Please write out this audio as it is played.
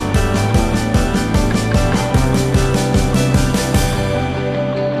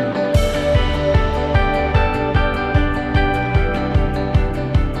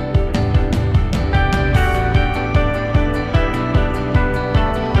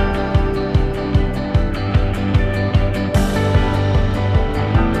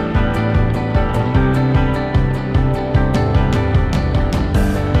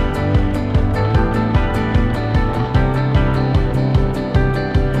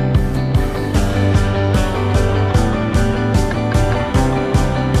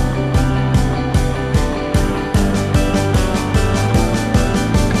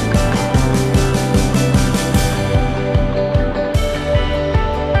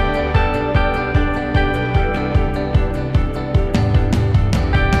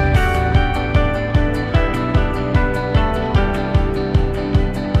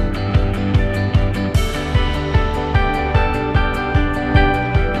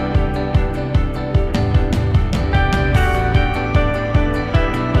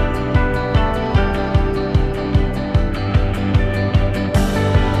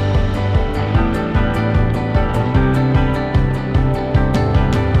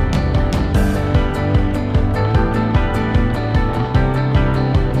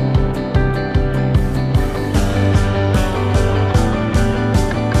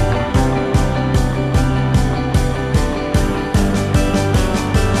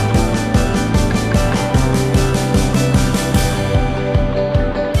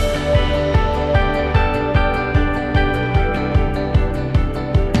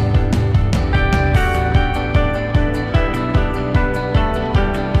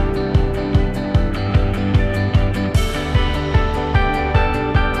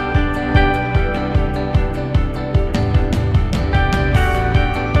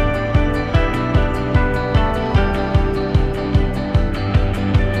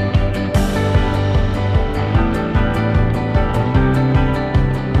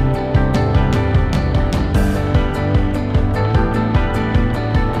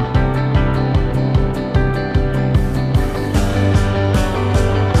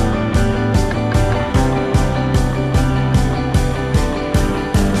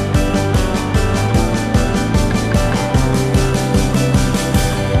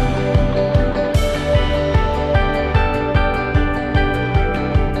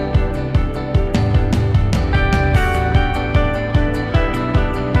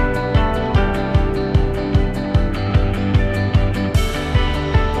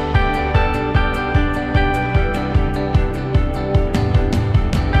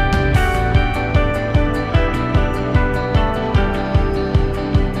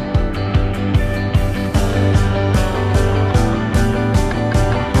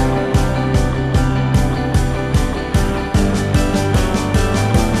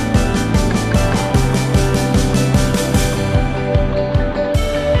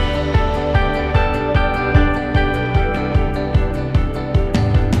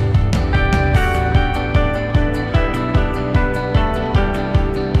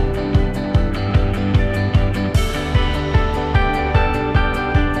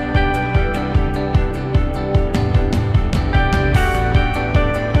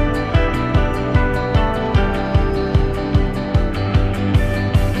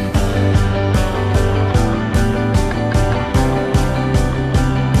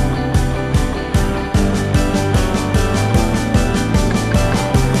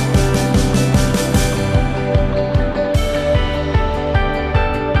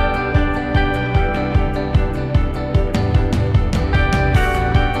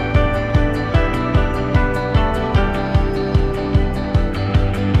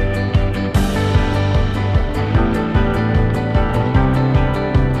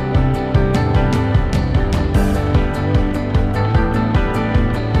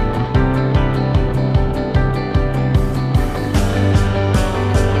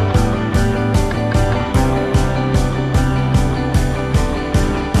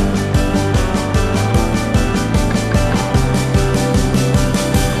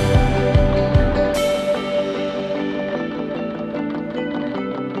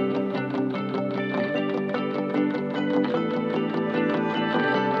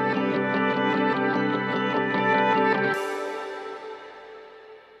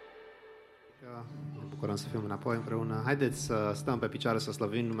bucurăm să fim înapoi împreună. Haideți să stăm pe picioare să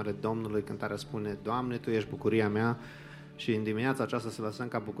slăvim numele Domnului. Cântarea spune: Doamne, Tu ești bucuria mea. Și în dimineața aceasta să lăsăm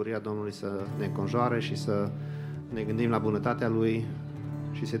ca bucuria Domnului să ne înconjoare și să ne gândim la bunătatea Lui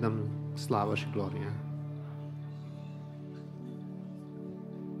și să-i dăm slavă și glorie.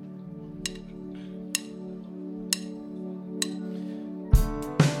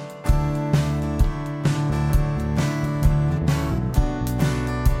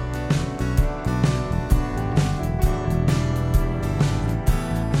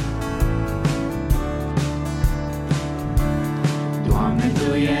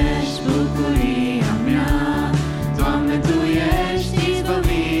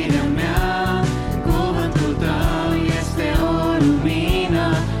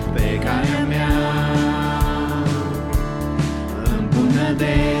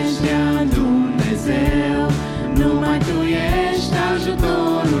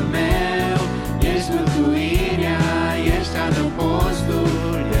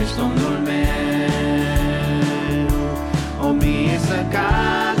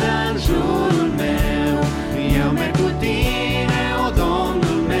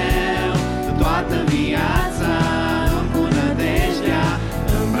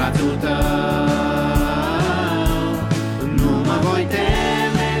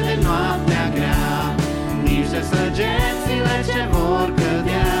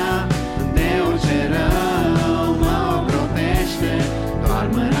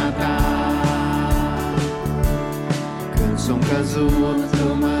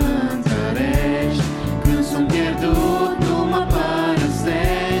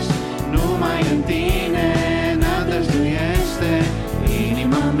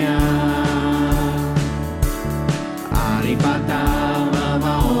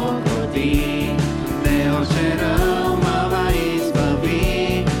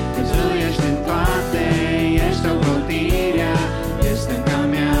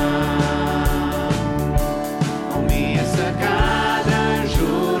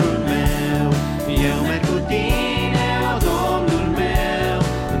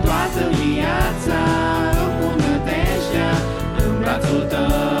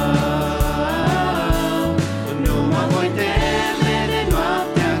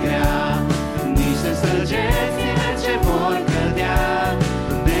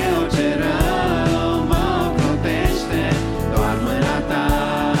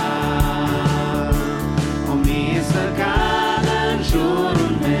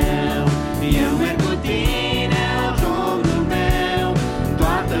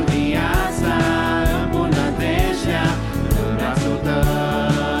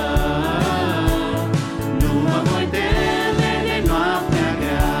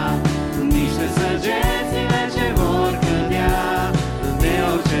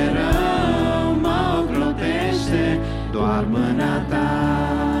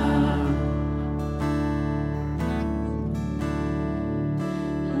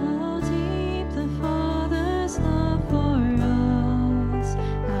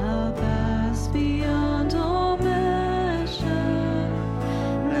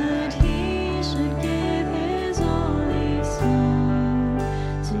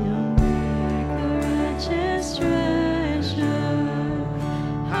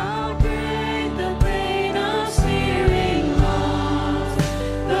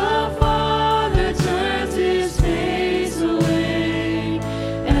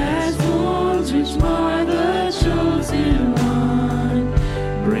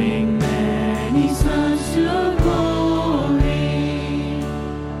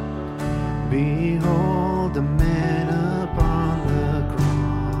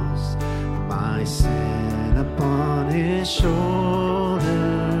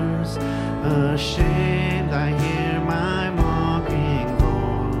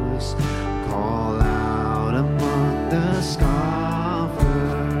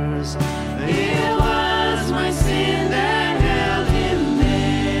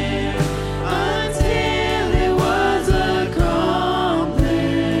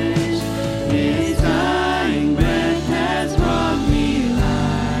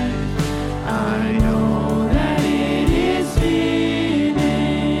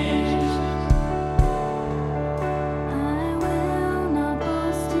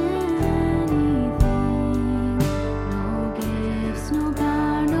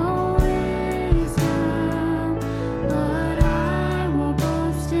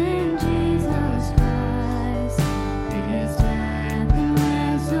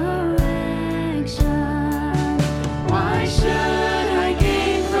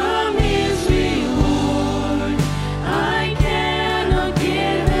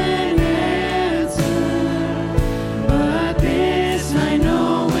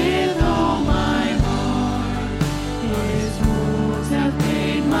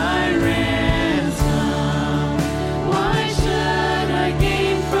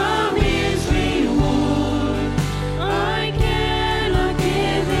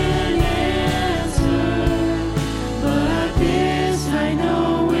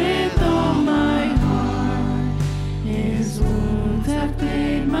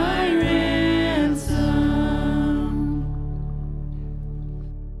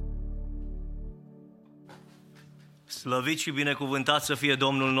 Slăvit și binecuvântat să fie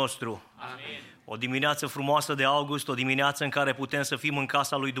Domnul nostru! Amin. O dimineață frumoasă de august, o dimineață în care putem să fim în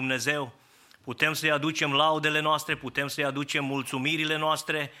casa lui Dumnezeu, putem să-i aducem laudele noastre, putem să-i aducem mulțumirile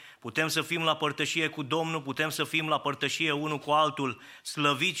noastre, putem să fim la părtășie cu Domnul, putem să fim la părtășie unul cu altul,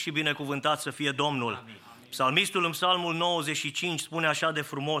 slăvit și binecuvântat să fie Domnul. Amin. Psalmistul în Psalmul 95 spune așa de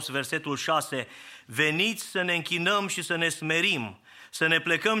frumos, versetul 6, veniți să ne închinăm și să ne smerim, să ne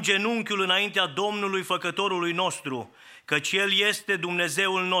plecăm genunchiul înaintea Domnului Făcătorului nostru, căci El este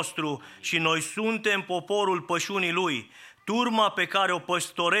Dumnezeul nostru și noi suntem poporul pășunii Lui, turma pe care o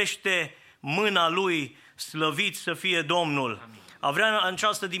păstorește mâna Lui, slăvit să fie Domnul. Amin. A vrea în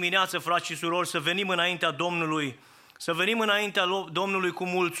această dimineață, frați și surori, să venim înaintea Domnului, să venim înaintea Domnului cu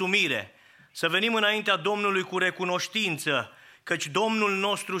mulțumire, să venim înaintea Domnului cu recunoștință, căci Domnul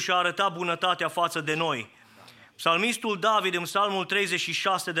nostru și-a arătat bunătatea față de noi. Psalmistul David în Psalmul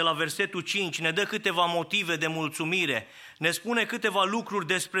 36 de la versetul 5 ne dă câteva motive de mulțumire, ne spune câteva lucruri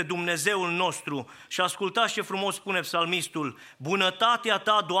despre Dumnezeul nostru și ascultați ce frumos spune psalmistul: bunătatea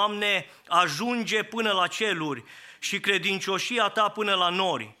Ta, Doamne, ajunge până la ceruri și credincioșia Ta până la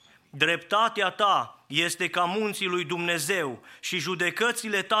nori. Dreptatea Ta este ca munții lui Dumnezeu și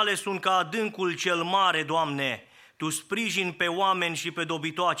judecățile Tale sunt ca adâncul cel mare, Doamne. Tu sprijini pe oameni și pe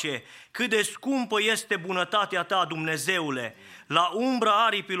dobitoace. Cât de scumpă este bunătatea Ta, Dumnezeule! La umbra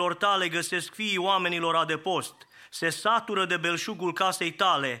aripilor Tale găsesc fiii oamenilor adăpost. Se satură de belșugul casei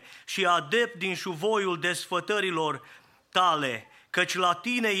Tale și adept din șuvoiul desfătărilor Tale, căci la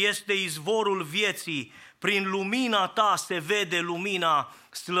Tine este izvorul vieții. Prin lumina Ta se vede lumina,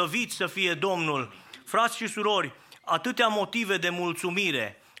 slăvit să fie Domnul. Frați și surori, atâtea motive de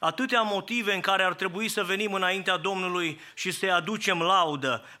mulțumire, atâtea motive în care ar trebui să venim înaintea Domnului și să-i aducem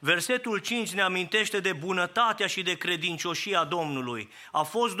laudă. Versetul 5 ne amintește de bunătatea și de credincioșia Domnului. A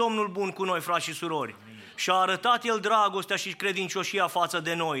fost Domnul bun cu noi, frați și surori, și a arătat El dragostea și credincioșia față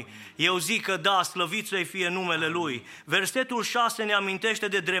de noi. Eu zic că da, slăvit să-i fie numele Lui. Versetul 6 ne amintește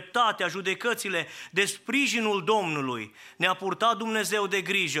de dreptatea, judecățile, de sprijinul Domnului. Ne-a purtat Dumnezeu de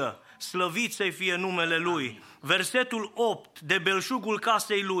grijă, slăvit să-i fie numele Lui. Versetul 8, de belșugul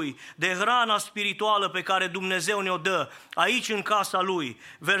casei Lui, de hrana spirituală pe care Dumnezeu ne-o dă aici în casa Lui.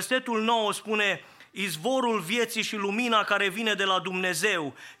 Versetul 9 spune: izvorul vieții și lumina care vine de la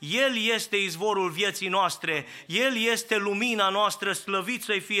Dumnezeu. El este izvorul vieții noastre, El este lumina noastră, slăvit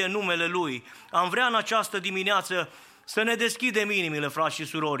să-i fie numele Lui. Am vrea în această dimineață să ne deschidem inimile, frați și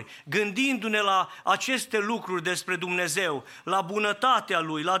surori, gândindu-ne la aceste lucruri despre Dumnezeu, la bunătatea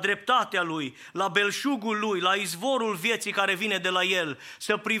Lui, la dreptatea Lui, la belșugul Lui, la izvorul vieții care vine de la El,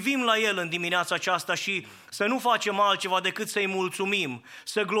 să privim la El în dimineața aceasta și să nu facem altceva decât să-i mulțumim,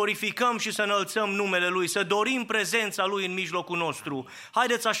 să glorificăm și să înălțăm numele Lui, să dorim prezența Lui în mijlocul nostru.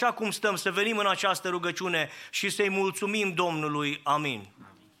 Haideți așa cum stăm să venim în această rugăciune și să-i mulțumim Domnului. Amin.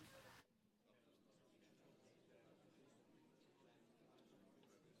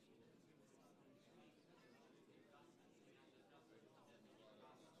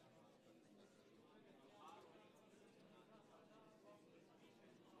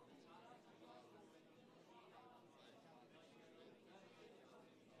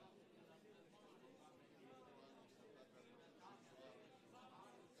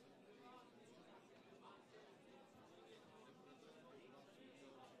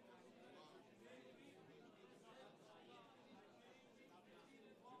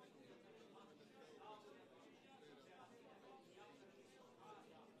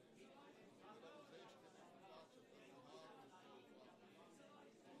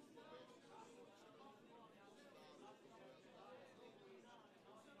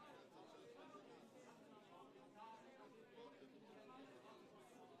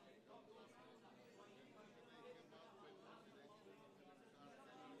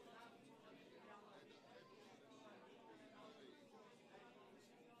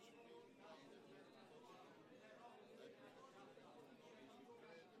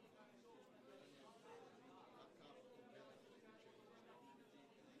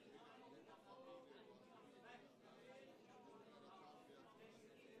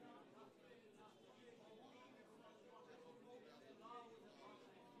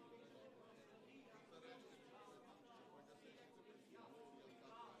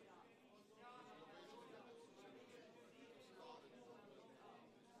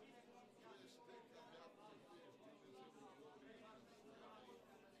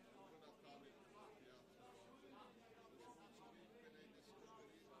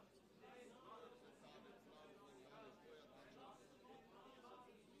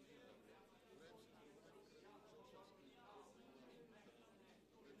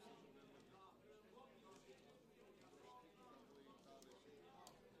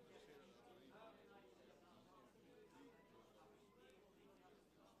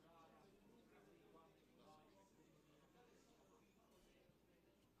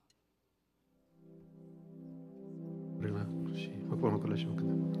 și ocupăm lucrurile și mă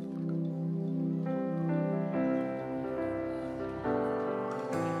cântăm.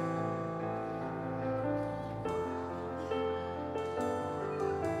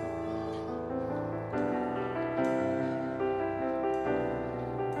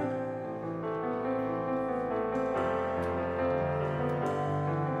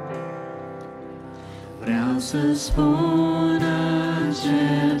 Vreau să spună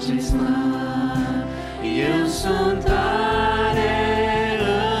cel ce slab, eu sunt tare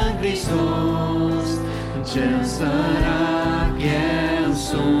în Hristos, cel sărac, eu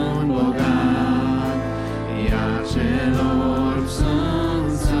sunt bogat, iar celor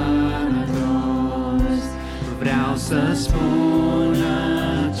sunt sănătos. Vreau să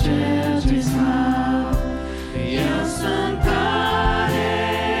spună cel ce slab, eu sunt tare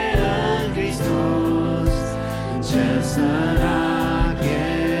în Hristos, cel sărac,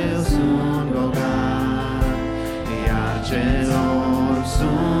 eu sunt bogat, iar celor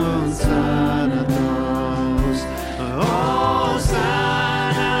sunt sănătos.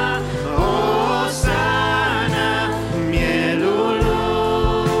 Osana, Osana, mielul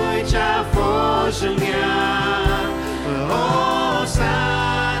lui ce-a fost junghiat.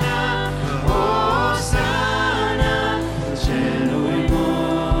 Osana, Osana, celui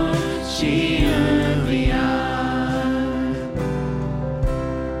mort și înviat.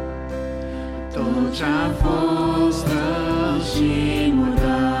 Tot ce-a fost rău și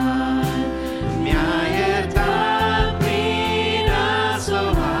murdar, mi-a iertat prin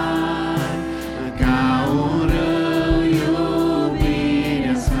aslovar, ca un râu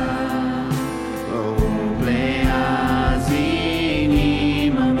iubirea sa, umple azi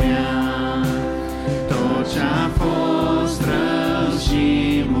inima mea. Tot ce-a fost rău și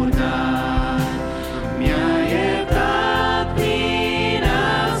murdar, mi-a iertat prin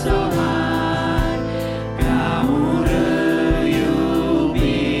aslovar, ca un râu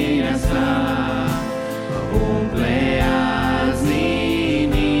iubirea sa, umple azi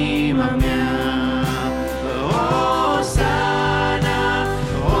inima mea. Osana,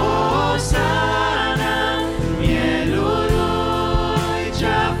 Osana, mielul lui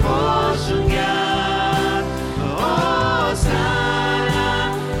ce-a fost junghiat. Osana,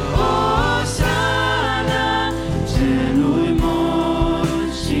 Osana, celui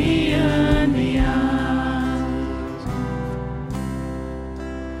mort și înviat.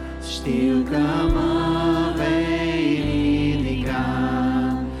 Știu că mă vei ridica,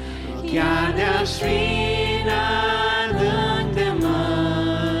 chiar de-aș fi în adânc de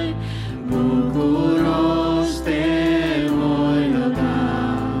mări, bucuros te voi lăuda,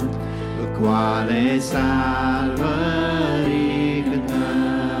 cu ale salvării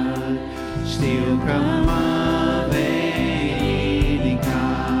cântări. Știu că mă vei ridica,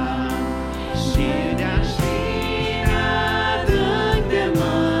 și de-aș fi în adânc de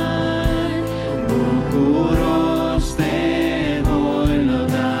mări, bucuros te voi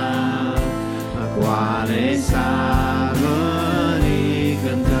lăuda, cu ale salvării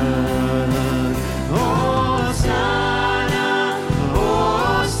cântări. Osana,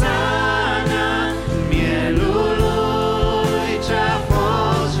 Osana, mielul lui ce-a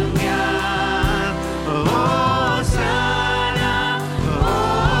fost junghiat. Osana,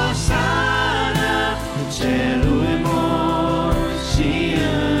 Osana, celui mort și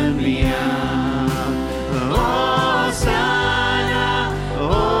înviat. Osana,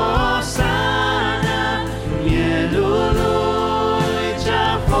 Osana, mielul lui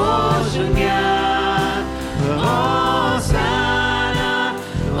ce-a fost junghiat. Osana,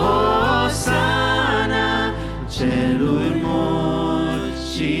 Osana, celui mort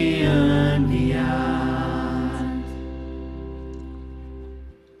și înviat.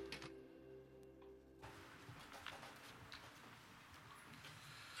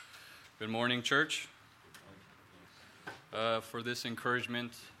 Good morning, church. For this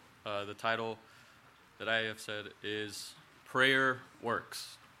encouragement, the title that I have said is Prayer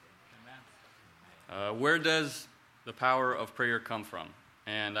Works. Where does the power of prayer come from?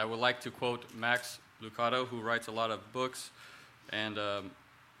 And I would like to quote Max Lucado, who writes a lot of books, and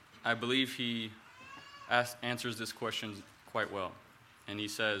I believe he answers this question quite well. And he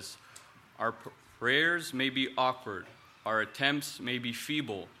says, our prayers may be awkward, our attempts may be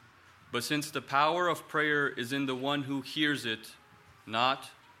feeble, but since the power of prayer is in the one who hears it, not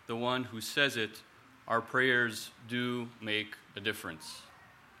the one who says it, our prayers do make a difference.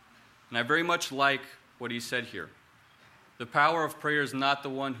 And I very much like what he said here. The power of prayer is not the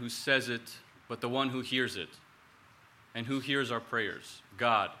one who says it, but the one who hears it. And who hears our prayers?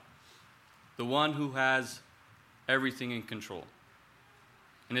 God, the one who has everything in control.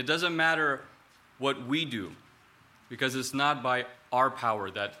 And it doesn't matter what we do. Because it's not by our power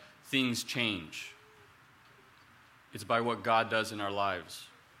that things change. It's by what God does in our lives.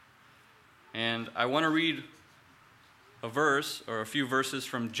 And I want to read a verse or a few verses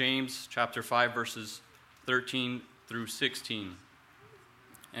from James chapter 5, verses 13 through 16.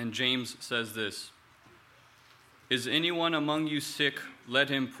 And James says this: Is anyone among you sick? Let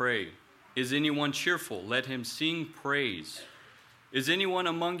him pray. Is anyone cheerful? Let him sing praise. Is anyone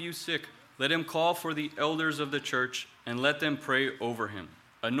among you sick? Let him call for the elders of the church and let them pray over him,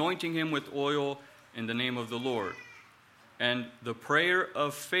 anointing him with oil in the name of the Lord. And the prayer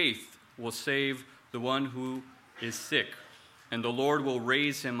of faith will save the one who is sick, and the Lord will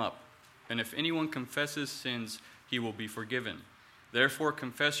raise him up. And if anyone confesses sins, he will be forgiven. Therefore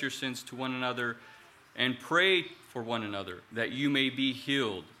confess your sins to one another and pray for one another, that you may be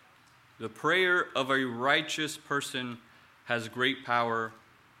healed. The prayer of a righteous person has great power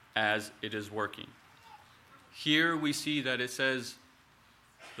as it is working. Here we see that it says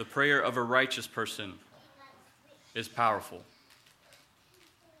the prayer of a righteous person is powerful.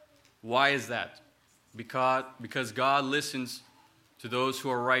 Why is that? Because God listens to those who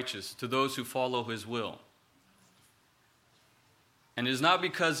are righteous, to those who follow his will. And it is not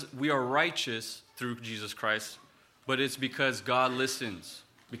because we are righteous through Jesus Christ, but it's because God listens,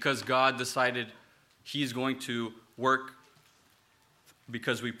 because God decided he's going to work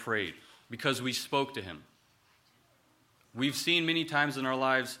because we prayed, because we spoke to him. We've seen many times in our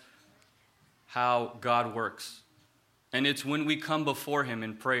lives how God works. And it's when we come before him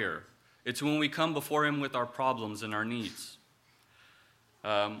in prayer. It's when we come before him with our problems and our needs.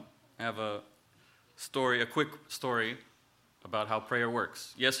 I have a quick story about how prayer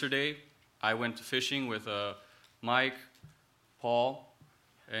works. Yesterday, I went fishing with Mike, Paul,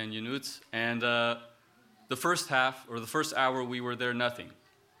 and Yunus, and the first hour we were there,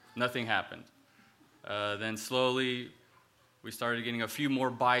 nothing happened. Then slowly we started getting a few more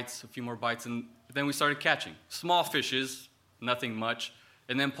bites, and then we started catching small fishes, nothing much.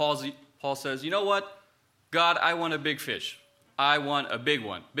 And then Paul says, "You know what, God, I want a big fish. I want a big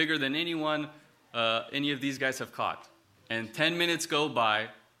one, bigger than any of these guys have caught." And 10 minutes go by,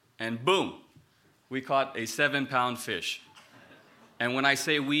 and boom, we caught a 7-pound fish. And when I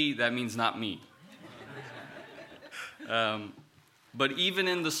say we, that means not me. But even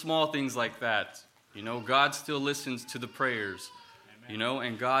in the small things like that, God still listens to the prayers,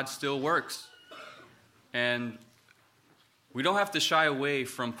 and God still works. And we don't have to shy away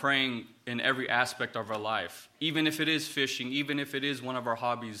from praying in every aspect of our life. Even if it is fishing, even if it is one of our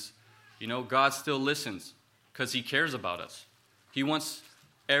hobbies, God still listens because he cares about us. He wants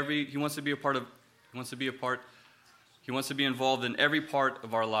to be involved in every part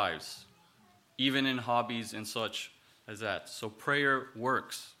of our lives, even in hobbies and such as that. So prayer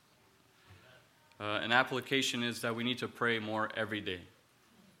works. An application is that we need to pray more every day.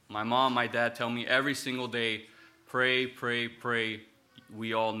 My mom, my dad tell me every single day, pray, pray, pray.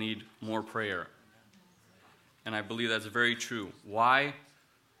 We all need more prayer. And I believe that's very true. Why?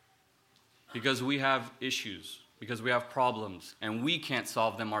 Because we have issues, because we have problems, and we can't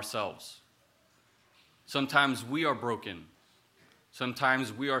solve them ourselves. Sometimes we are broken.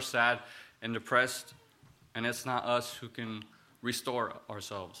 Sometimes we are sad and depressed, and it's not us who can restore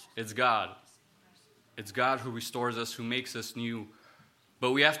ourselves. It's God. It's God who restores us, who makes us new.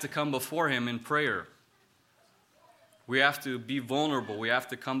 But we have to come before him in prayer. We have to be vulnerable. We have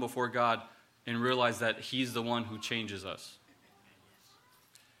to come before God and realize that he's the one who changes us.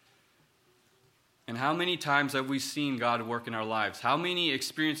 And how many times have we seen God work in our lives? How many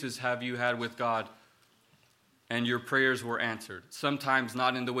experiences have you had with God and your prayers were answered? Sometimes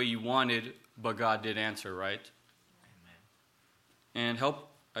not in the way you wanted, but God did answer, right? Amen. And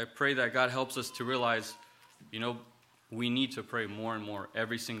I pray that God helps us to realize, we need to pray more and more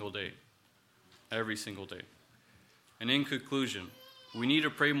every single day. Every single day. And in conclusion, we need to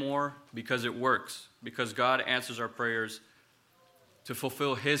pray more because it works, because God answers our prayers to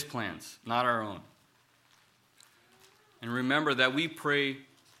fulfill his plans, not our own. And remember that we pray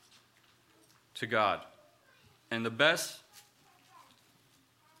to God. And the best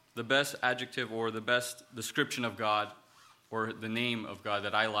adjective or the best description of God or the name of God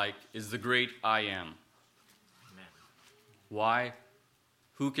that I like is the great I am. Amen. Why?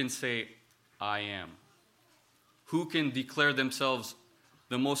 Who can say I am? Who can declare themselves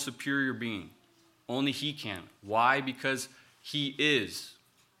the most superior being? Only he can. Why? Because he is.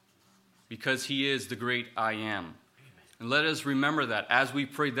 Because he is the great I am. Amen. And let us remember that as we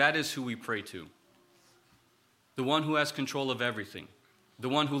pray, that is who we pray to. The one who has control of everything. The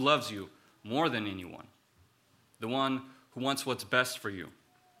one who loves you more than anyone. The one who wants what's best for you.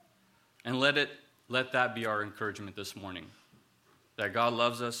 And let let that be our encouragement this morning. That God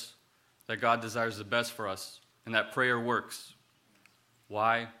loves us, that God desires the best for us, and that prayer works.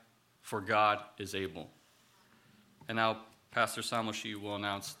 Why? For God is able. And now Pastor Samoshi will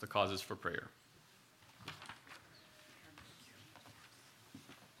announce the causes for prayer.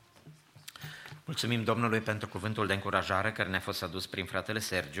 Mulțumim Domnului pentru cuvântul de încurajare care ne-a fost adus prin fratele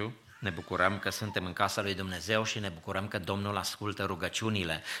Sergiu. Ne bucurăm că suntem în casa lui Dumnezeu și ne bucurăm că Domnul ascultă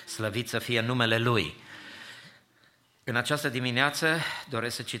rugăciunile. Slăvit să fie numele Lui. În această dimineață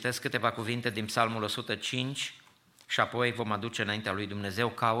doresc să citesc câteva cuvinte din Psalmul 105 și apoi vom aduce înaintea lui Dumnezeu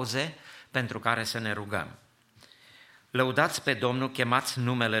cauze pentru care să ne rugăm. Lăudați pe Domnul, chemați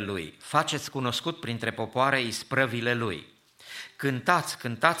numele Lui, faceți cunoscut printre popoare isprăvile Lui. Cântați,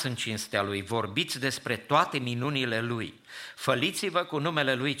 cântați în cinstea Lui, vorbiți despre toate minunile Lui. Făliți-vă cu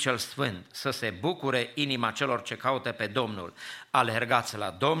numele Lui cel Sfânt, să se bucure inima celor ce caută pe Domnul. Alergați la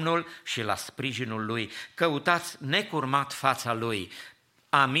Domnul și la sprijinul Lui, căutați necurmat fața Lui.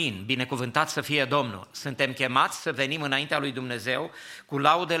 Amin, binecuvântat să fie Domnul. Suntem chemați să venim înaintea lui Dumnezeu cu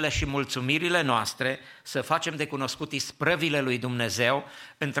laudele și mulțumirile noastre, să facem de cunoscut isprăvile lui Dumnezeu.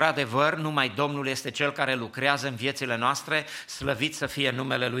 Într-adevăr, numai Domnul este Cel care lucrează în viețile noastre, slăvit să fie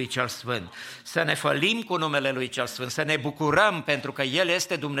numele Lui cel Sfânt. Să ne fălim cu numele Lui cel Sfânt, să ne bucurăm pentru că El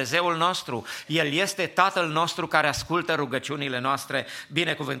este Dumnezeul nostru, El este Tatăl nostru care ascultă rugăciunile noastre,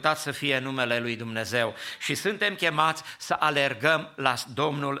 binecuvântat să fie numele Lui Dumnezeu. Și suntem chemați să alergăm la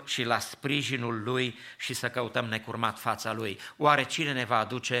Domnul și la sprijinul Lui și să căutăm necurmat fața Lui. Oare cine ne va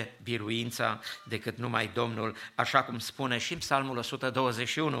aduce biruința decât numai Domnul? Așa cum spune și în Psalmul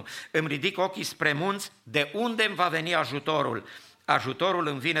 121, îmi ridic ochii spre munți, de unde îmi va veni ajutorul? Ajutorul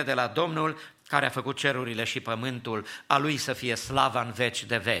îmi vine de la Domnul care a făcut cerurile și pământul, a Lui să fie slava în veci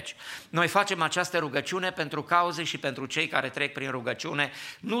de veci. Noi facem această rugăciune pentru cauze și pentru cei care trec prin rugăciune,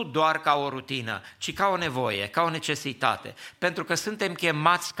 nu doar ca o rutină, ci ca o nevoie, ca o necesitate, pentru că suntem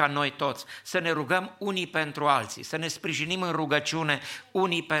chemați ca noi toți să ne rugăm unii pentru alții, să ne sprijinim în rugăciune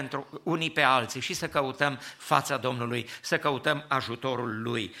unii pe alții și să căutăm fața Domnului, să căutăm ajutorul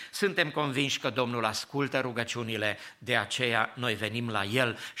Lui. Suntem convinși că Domnul ascultă rugăciunile, de aceea noi venim la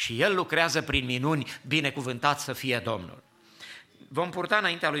El și El lucrează prin minuni, binecuvântat să fie Domnul. Vom purta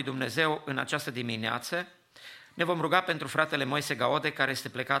înaintea lui Dumnezeu în această dimineață, ne vom ruga pentru fratele Moise Gaode, care este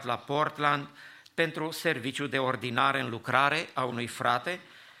plecat la Portland pentru serviciu de ordinare în lucrare a unui frate,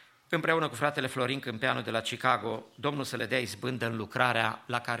 împreună cu fratele Florin Câmpeanu de la Chicago, Domnul să le dea izbândă în lucrarea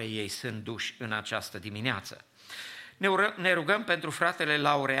la care ei sunt duși în această dimineață. Ne rugăm pentru fratele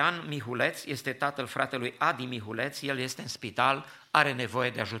Laurean Mihuleț, este tatăl fratelui Adi Mihuleț, el este în spital, are nevoie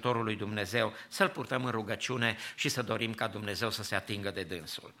de ajutorul lui Dumnezeu, să-l purtăm în rugăciune și să dorim ca Dumnezeu să se atingă de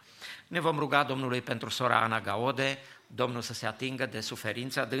dânsul. Ne vom ruga Domnului pentru sora Ana Gaode, Domnul să se atingă de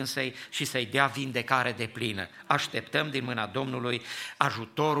suferința dânsei și să-i dea vindecare deplină. Așteptăm din mâna Domnului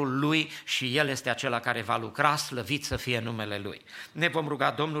ajutorul Lui și El este acela care va lucra, slăvit să fie numele Lui. Ne vom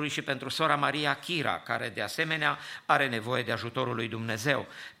ruga Domnului și pentru sora Maria Chira, care de asemenea are nevoie de ajutorul lui Dumnezeu.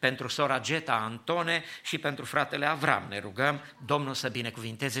 Pentru sora Geta Antone și pentru fratele Avram ne rugăm Domnul să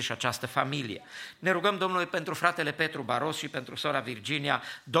binecuvinteze și această familie. Ne rugăm Domnului pentru fratele Petru Baros și pentru sora Virginia,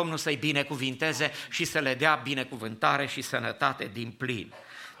 Domnul să-i binecuvinteze și să le dea binecuvântare și sănătate din plin.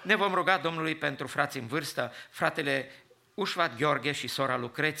 Ne vom ruga Domnului pentru frații în vârstă, fratele Ușvat Gheorghe și sora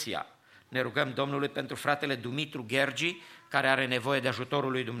Lucreția. Ne rugăm Domnului pentru fratele Dumitru Ghergi, care are nevoie de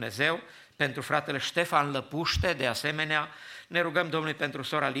ajutorul lui Dumnezeu, pentru fratele Ștefan Lăpuște, de asemenea. Ne rugăm Domnului pentru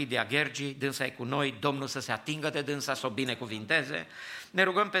sora Lidia Ghergi, dânsa e cu noi, Domnul să se atingă de dânsa, să o binecuvinteze. Ne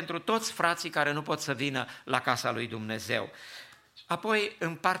rugăm pentru toți frații care nu pot să vină la casa lui Dumnezeu. Apoi,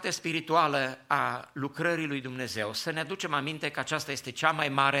 în partea spirituală a lucrării lui Dumnezeu, să ne aducem aminte că aceasta este cea mai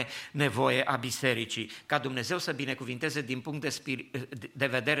mare nevoie a bisericii, ca Dumnezeu să binecuvinteze din punct de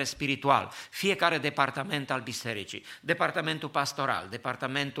vedere spiritual fiecare departament al bisericii, departamentul pastoral,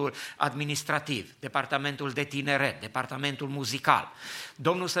 departamentul administrativ, departamentul de tineret, departamentul muzical.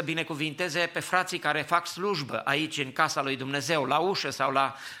 Domnul să binecuvinteze pe frații care fac slujbă aici în casa lui Dumnezeu, la ușă sau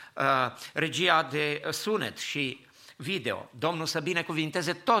la regia de sunet și video. Domnul să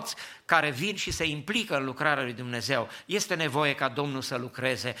binecuvinteze toți care vin și se implică în lucrarea lui Dumnezeu. Este nevoie ca Domnul să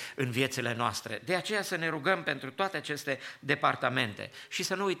lucreze în viețile noastre. De aceea să ne rugăm pentru toate aceste departamente și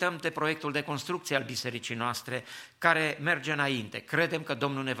să nu uităm de proiectul de construcție al bisericii noastre care merge înainte. Credem că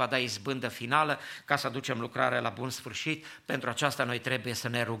Domnul ne va da izbândă finală ca să aducem lucrarea la bun sfârșit. Pentru aceasta noi trebuie să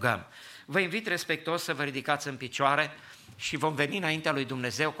ne rugăm. Vă invit respectuos să vă ridicați în picioare și vom veni înaintea lui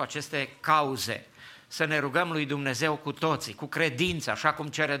Dumnezeu cu aceste cauze. să ne rugăm lui Dumnezeu cu toții, cu credință, așa cum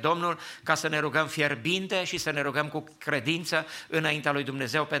cere Domnul, ca să ne rugăm fierbinte și să ne rugăm cu credință înaintea lui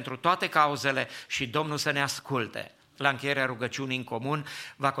Dumnezeu pentru toate cauzele și Domnul să ne asculte. La încheierea rugăciunii în comun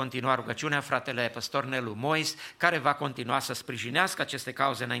va continua rugăciunea fratele păstor Nelu Mois, care va continua să sprijinească aceste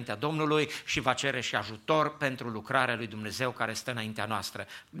cauze înaintea Domnului și va cere și ajutor pentru lucrarea lui Dumnezeu care stă înaintea noastră.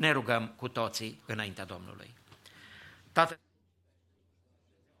 Ne rugăm cu toții înaintea Domnului. Tată,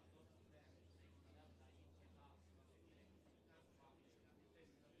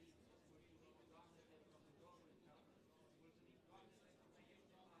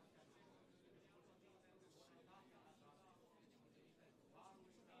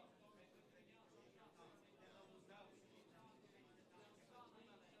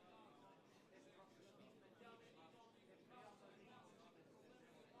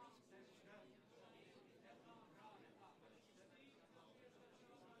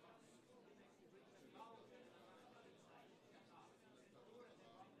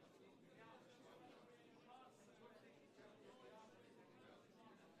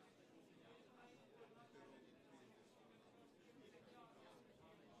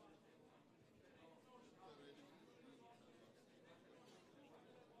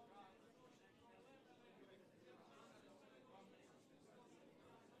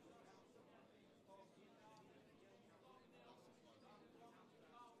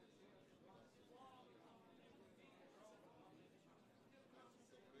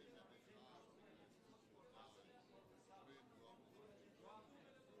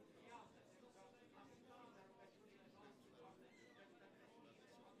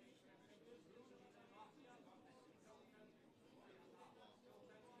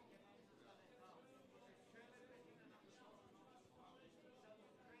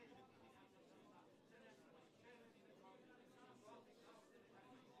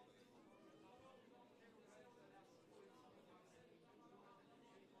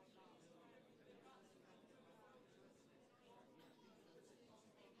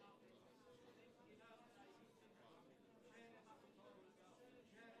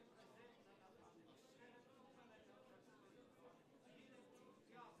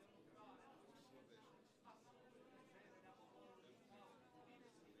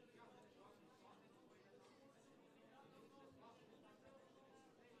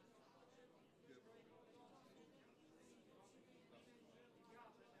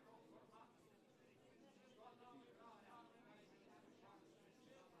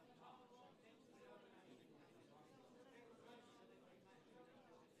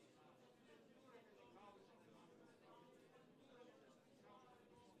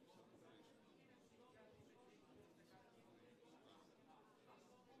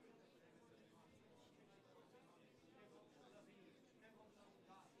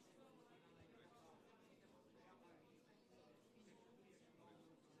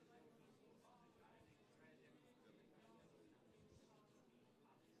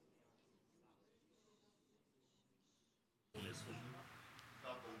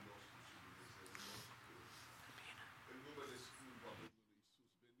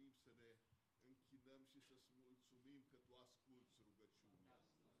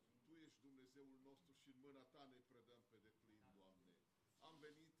 Dumnezeul nostru și în mâna Ta ne predăm pe deplin, Doamne. Am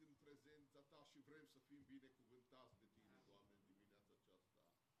venit în prezența Ta și vrem să fim binecuvântați de Tine, Doamne, în dimineața aceasta.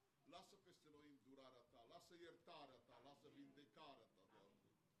 Lasă peste noi îndurarea Ta, lasă iertarea Ta, lasă vindecarea Ta, Doamne.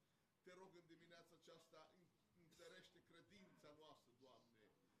 Te rog în dimineața aceasta, întărește credința noastră, Doamne.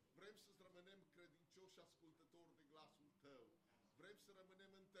 Vrem să rămânem credincioși și ascultători de glasul Tău. Vrem să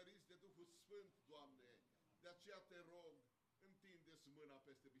rămânem întăriți de Duhul Sfânt, Doamne. De aceea te rog, întindeți mâna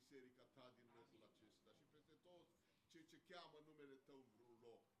peste biserica Ta din locul acesta și peste toți cei ce cheamă numele Tău în vreun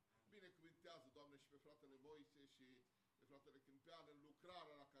loc. Binecuvântează, Doamne, și pe fratele Moise și pe fratele Câmpean în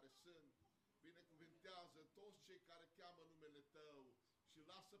lucrarea la care sunt. Binecuvântează toți cei care cheamă numele Tău și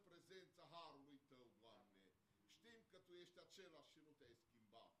lasă prezența harului Tău, Doamne. Știm că Tu ești același și nu Te-ai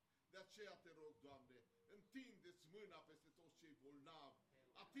schimbat. De aceea te rog, Doamne, întindeți mâna peste toți cei bolnavi.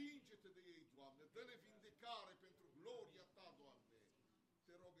 Atinge-te de ei, Doamne, dă-le vindecare pentru gloria Ta, Doamne.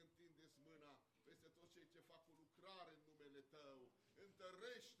 Te rog, întindeți mâna peste toți cei ce fac o lucrare în numele Tău.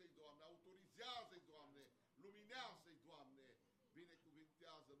 Întărește-i, Doamne, autorizează-i, Doamne, luminează-i, Doamne.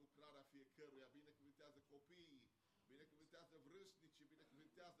 Binecuvântează lucrarea fiecăruia, binecuvântează copiii, binecuvântează vârstnicii,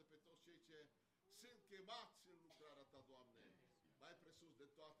 binecuvântează pe toți cei ce sunt chemați în lucrarea Ta, Doamne. Mai presus de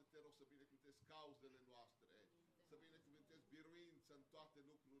toate, te rog să binecuvântezi cauzele noastre, să binecuvântezi biruința în toate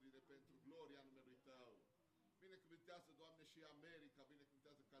lucrurile pentru gloria numelui Tău. Binecuvântează, Doamne, și America,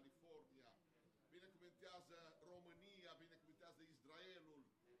 binecuvântează California, binecuvântează România, binecuvântează Israelul.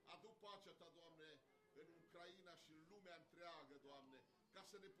 Adu pacea Ta, Doamne, în Ucraina și în lumea întreagă, Doamne, ca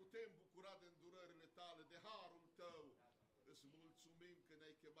să ne putem bucura de îndurările Tale, de harul Tău. Îți mulțumim că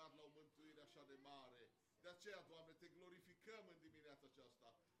ne-ai chemat la o mântuire așa de mare. De aceea, Doamne, Te glorificăm în dimineața aceasta.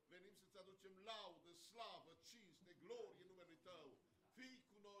 Venim să-Ți aducem laudă, slavă, cinste, glorie numelui Tău. Fii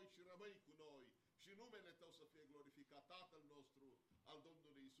cu noi și rămâi cu noi. Și numele Tău să fie glorificat, Tatăl nostru, al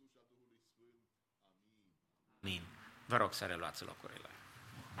Domnului Iisus și a Duhului Sfânt. Amin. Amin. Vă rog să reluați locurile.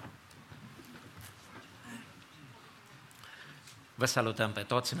 Vă salutăm pe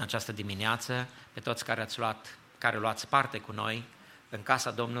toți în această dimineață, pe toți care luați parte cu noi în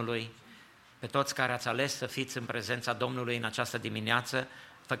casa Domnului, pe toți care ați ales să fiți în prezența Domnului în această dimineață,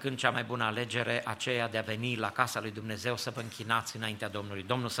 făcând cea mai bună alegere, aceea de a veni la casa lui Dumnezeu să vă închinați înaintea Domnului.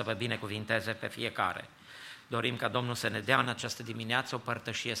 Domnul să vă binecuvinteze pe fiecare. Dorim ca Domnul să ne dea în această dimineață o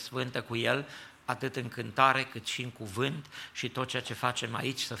părtășie sfântă cu El, atât în cântare cât și în cuvânt, și tot ceea ce facem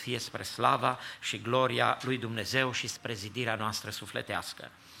aici să fie spre slava și gloria lui Dumnezeu și spre zidirea noastră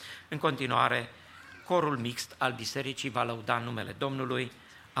sufletească. În continuare, corul mixt al bisericii va lăuda numele Domnului,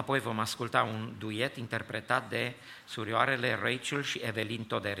 apoi vom asculta un duet interpretat de surioarele Rachel și Evelin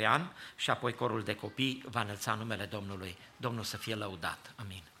Toderean și apoi corul de copii va înălța numele Domnului. Domnul să fie lăudat.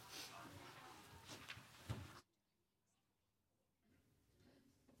 Amin.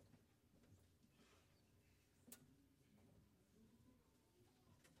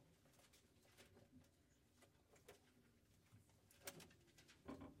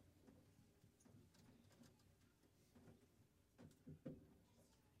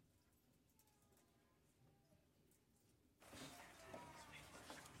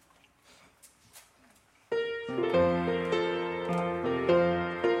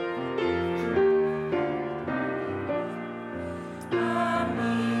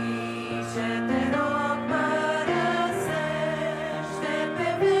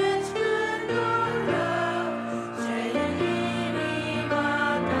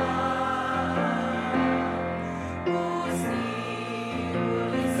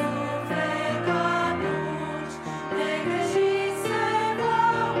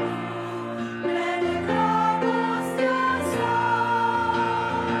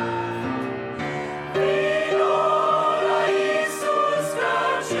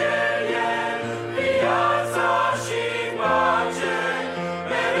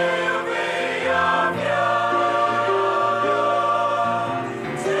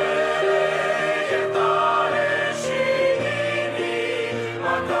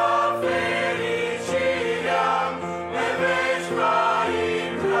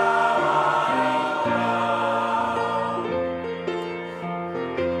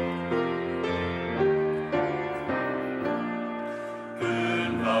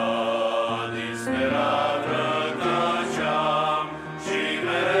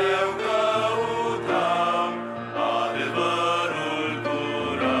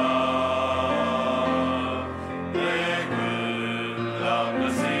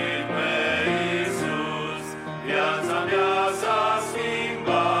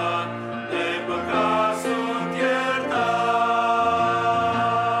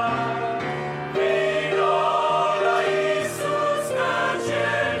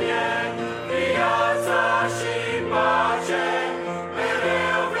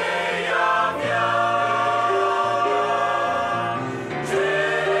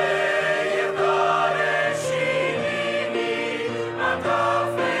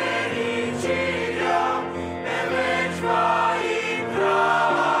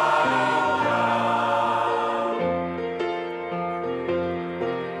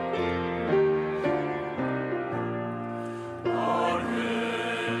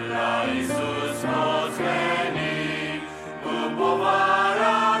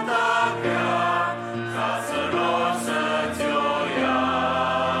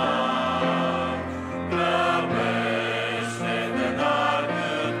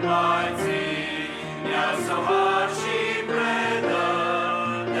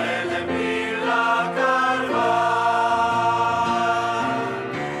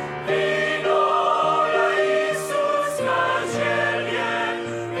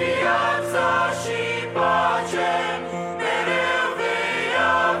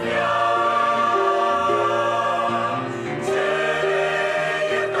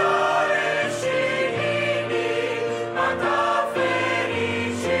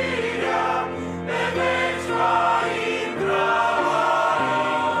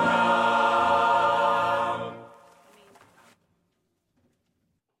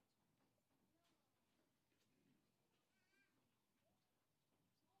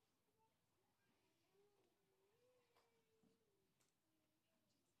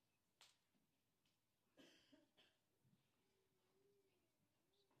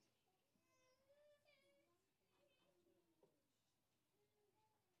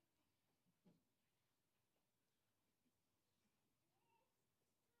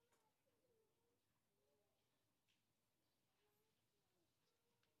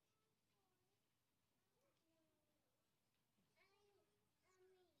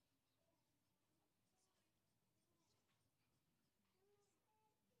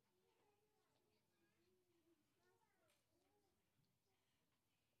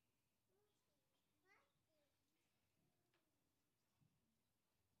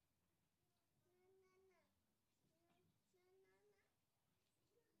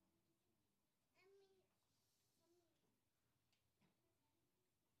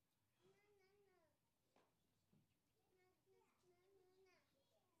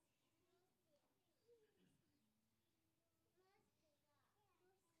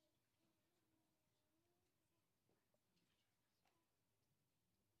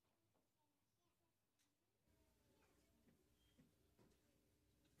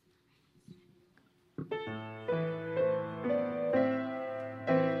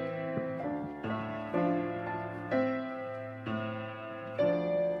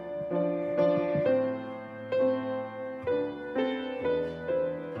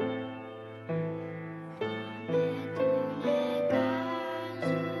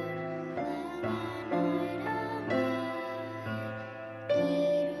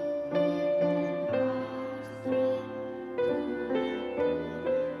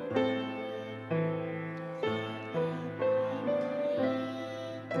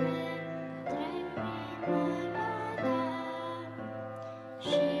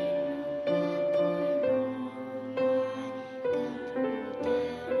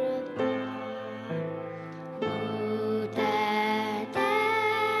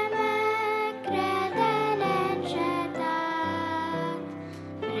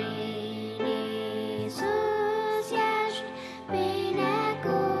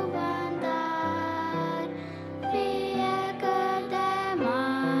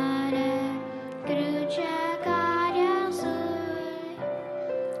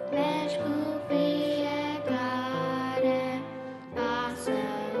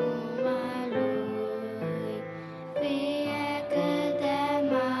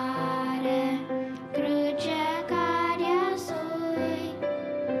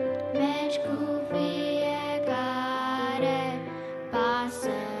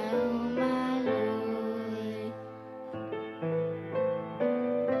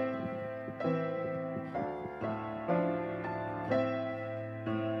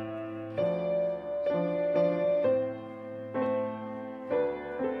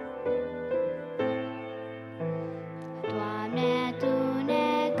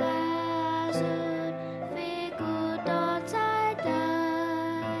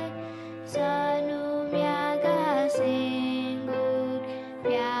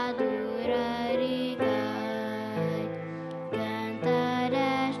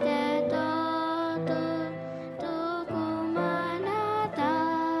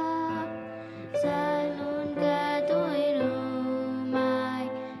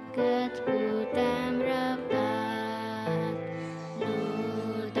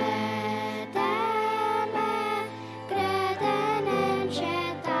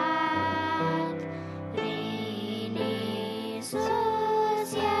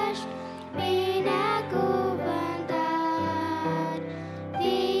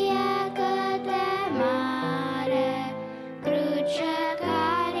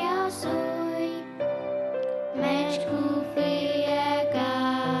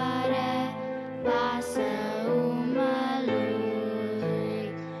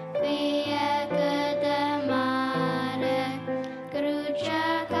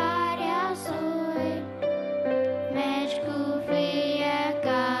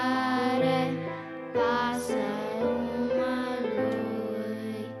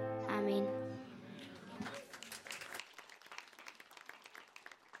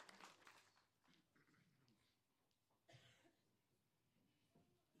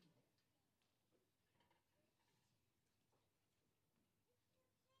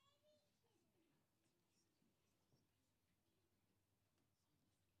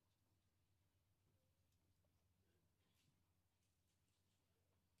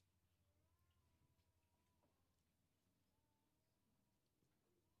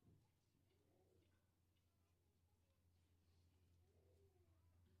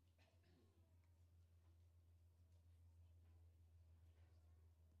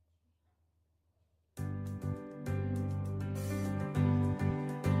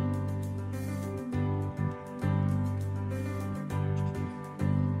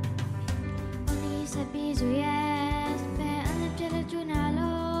 bizuiesc pe înțelepciunea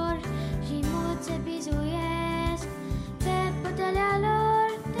lor și mulți se bizuiesc pe puterea lor.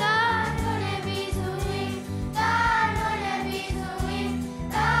 Dar nu ne bizuim, dar nu ne bizuim,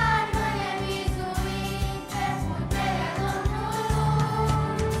 dar nu ne bizuim pe puterea Domnului.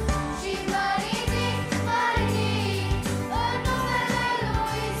 Și mă ridic în numele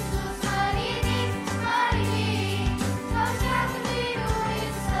lui Iisus, mă ridic, ca zeamă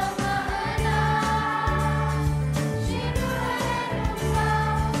biruit să mă înalt. Și nu renunța,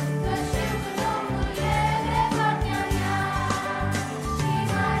 că știu că Domnul e de partea mea. Și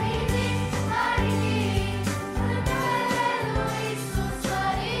mă ridic în numele lui Iisus, mă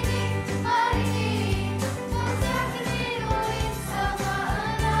ridic, ca zeamă biruit să mă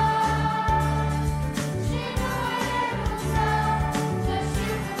înalt. Și nu renunța, că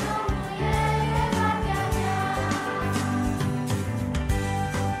știu că Domnul e de partea mea.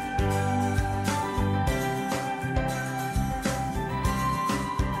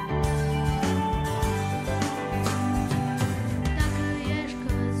 Dacă ești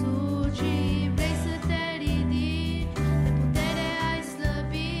căzut și vrei să te ridici, de putere ai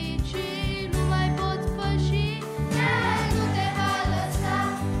slăbit și nu mai poți păși, El nu te va lăsa,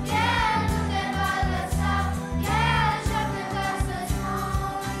 El nu te va lăsa, El așteaptă ca să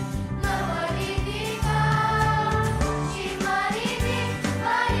spui, mă voi ridica. Și mă ridic,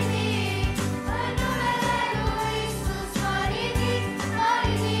 în numele lui Iisus, mă ridic,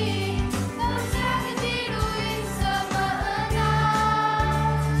 ca zeamă biruit să mă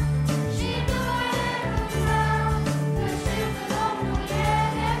înalt. Și nu voi renunța, că știu că Domnul e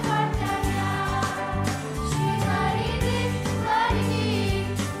de partea mea. Și mă ridic,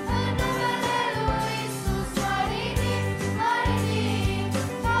 în numele lui Iisus, mă ridic,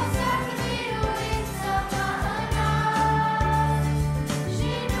 ca zeamă biruit să mă înalt.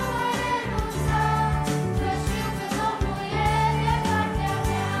 Și nu voi renunța, că știu că Domnul e de partea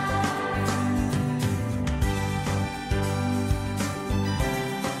mea.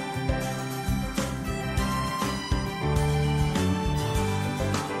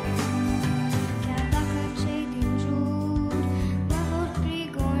 Chiar dacă cei din jur mă vor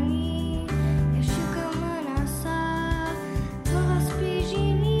prigoni, eu știu că mâna sa mă va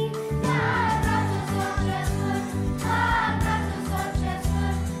sprijini. Dar brațul său cel sfânt, dar brațul său cel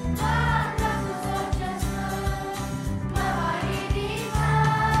sfânt, dar brațul său cel sfânt mă va ridica.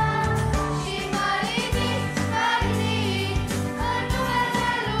 Și mă ridic, în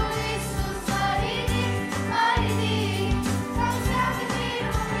numele lui Iisus, mă ridic, ca zeamă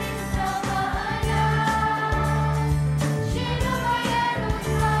biruit să mă înalt. Și nu voi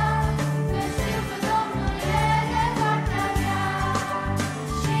renunța, că știu că Domnul e de partea mea.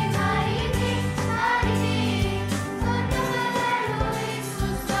 Și mă ridic, în numele lui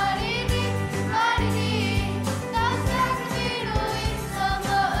Iisus, mă ridic, ca zeamă biruit să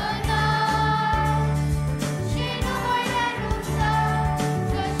mă înalt. Și nu voi renunța,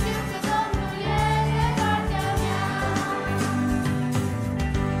 că știu că Domnul e de partea mea.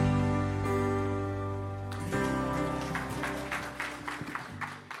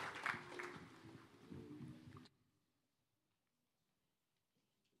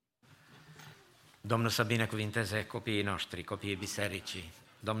 Domnul să binecuvinteze copiii noștri, copiii bisericii.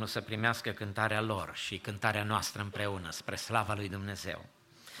 Domnul să primească cântarea lor și cântarea noastră împreună, spre slava lui Dumnezeu.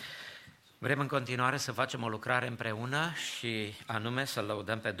 Vrem în continuare să facem o lucrare împreună și anume să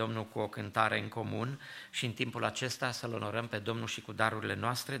lăudăm pe Domnul cu o cântare în comun și în timpul acesta să-L onorăm pe Domnul și cu darurile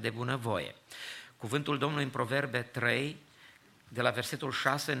noastre de bunăvoie. Cuvântul Domnului în Proverbe 3, de la versetul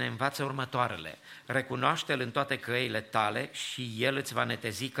 6, ne învață următoarele: recunoaște-L în toate căile tale și El îți va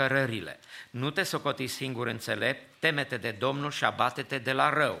netezi cărările. Nu te socoti singur înțelept, teme-te de Domnul și abate-te de la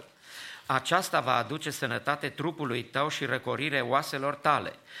rău. Aceasta va aduce sănătate trupului tău și răcorire oaselor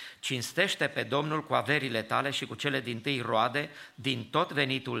tale. Cinstește pe Domnul cu averile tale și cu cele dintâi roade din tot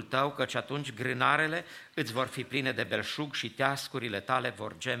venitul tău, căci atunci grânarele îți vor fi pline de belșug și teascurile tale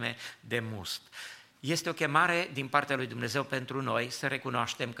vor geme de must. Este o chemare din partea lui Dumnezeu pentru noi să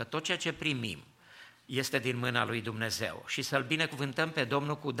recunoaștem că tot ceea ce primim este din mâna lui Dumnezeu și să-L binecuvântăm pe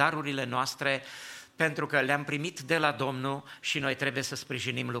Domnul cu darurile noastre, pentru că le-am primit de la Domnul și noi trebuie să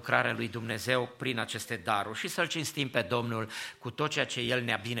sprijinim lucrarea lui Dumnezeu prin aceste daruri și să-L cinstim pe Domnul cu tot ceea ce El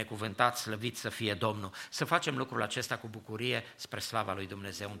ne-a binecuvântat, slăvit să fie Domnul. Să facem lucrul acesta cu bucurie spre slava lui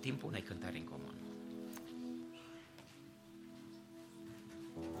Dumnezeu în timpul unei cântări în comun.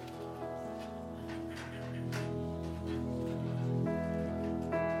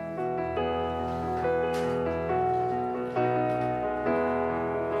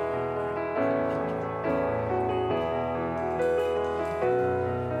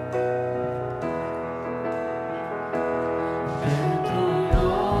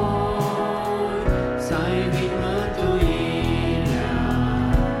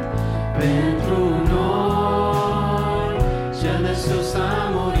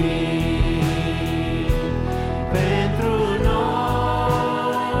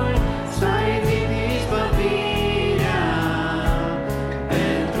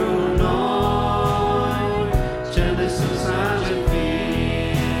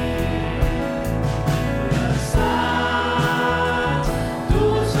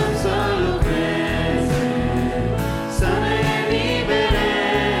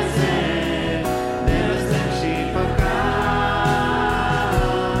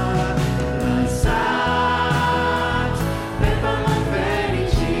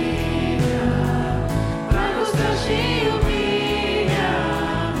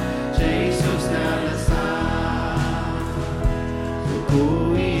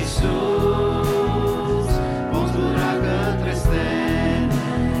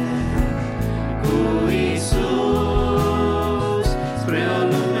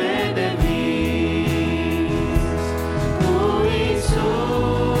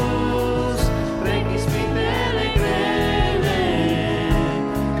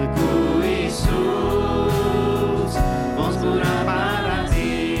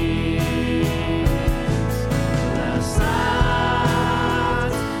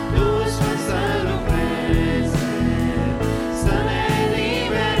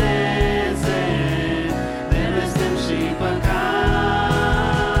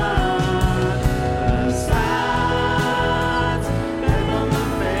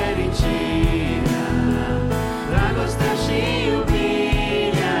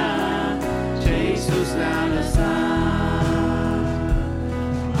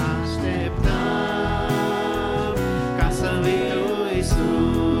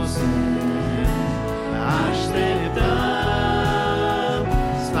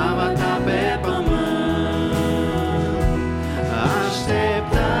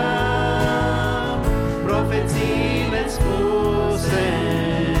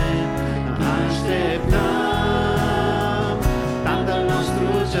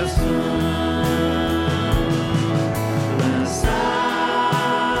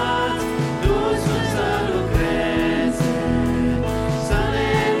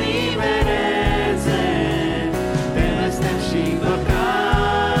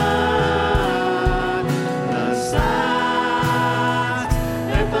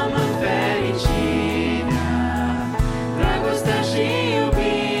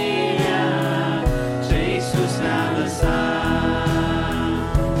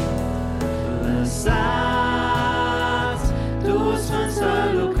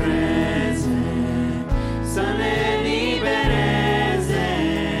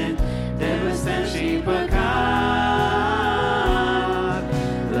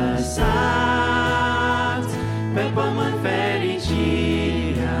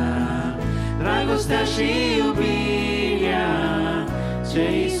 dragostea și iubirea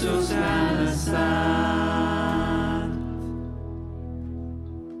ce Iisus ne-a lăsat.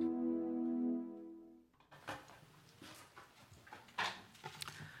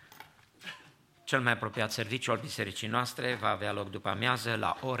 Cel mai apropiat serviciu al bisericii noastre va avea loc după amiază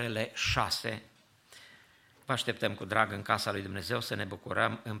la orele 6. Vă așteptăm cu drag în casa lui Dumnezeu să ne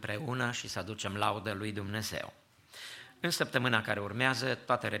bucurăm împreună și să aducem laudă lui Dumnezeu. În săptămâna care urmează,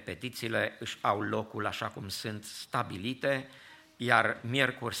 toate repetițiile își au locul așa cum sunt stabilite, iar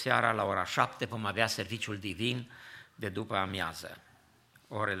miercuri seara la ora 7 vom avea serviciul divin de după amiază,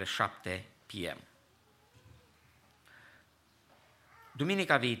 orele 7 p.m.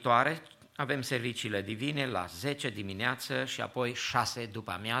 Duminica viitoare avem serviciile divine la 10 dimineață și apoi 6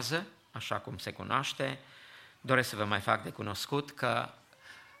 după amiază, așa cum se cunoaște. Doresc să vă mai fac de cunoscut că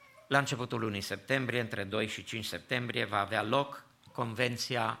la începutul lunii septembrie, între 2 și 5 septembrie, va avea loc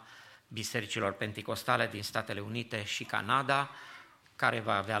Convenția Bisericilor Penticostale din Statele Unite și Canada, care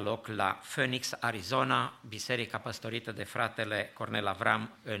va avea loc la Phoenix, Arizona, biserica păstorită de fratele Cornel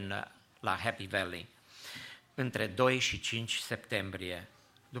Avram la Happy Valley, între 2 și 5 septembrie.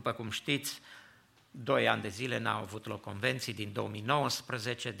 După cum știți, 2 ani de zile n-au avut loc convenții din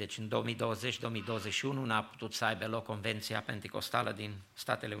 2019, deci în 2020-2021 n-a putut să aibă loc Convenția Penticostală din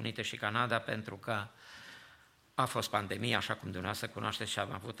Statele Unite și Canada pentru că a fost pandemie, așa cum dumneavoastră cunoașteți, și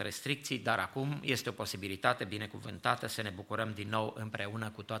am avut restricții, dar acum este o posibilitate binecuvântată să ne bucurăm din nou împreună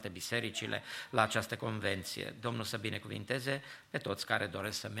cu toate bisericile la această convenție. Domnul să binecuvinteze pe toți care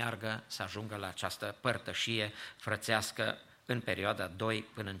doresc să meargă, să ajungă la această părtășie frățească în perioada 2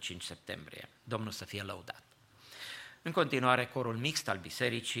 până în 5 septembrie. Domnul să fie lăudat. În continuare, corul mixt al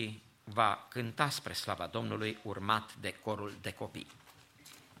bisericii va cânta spre slava Domnului, urmat de corul de copii.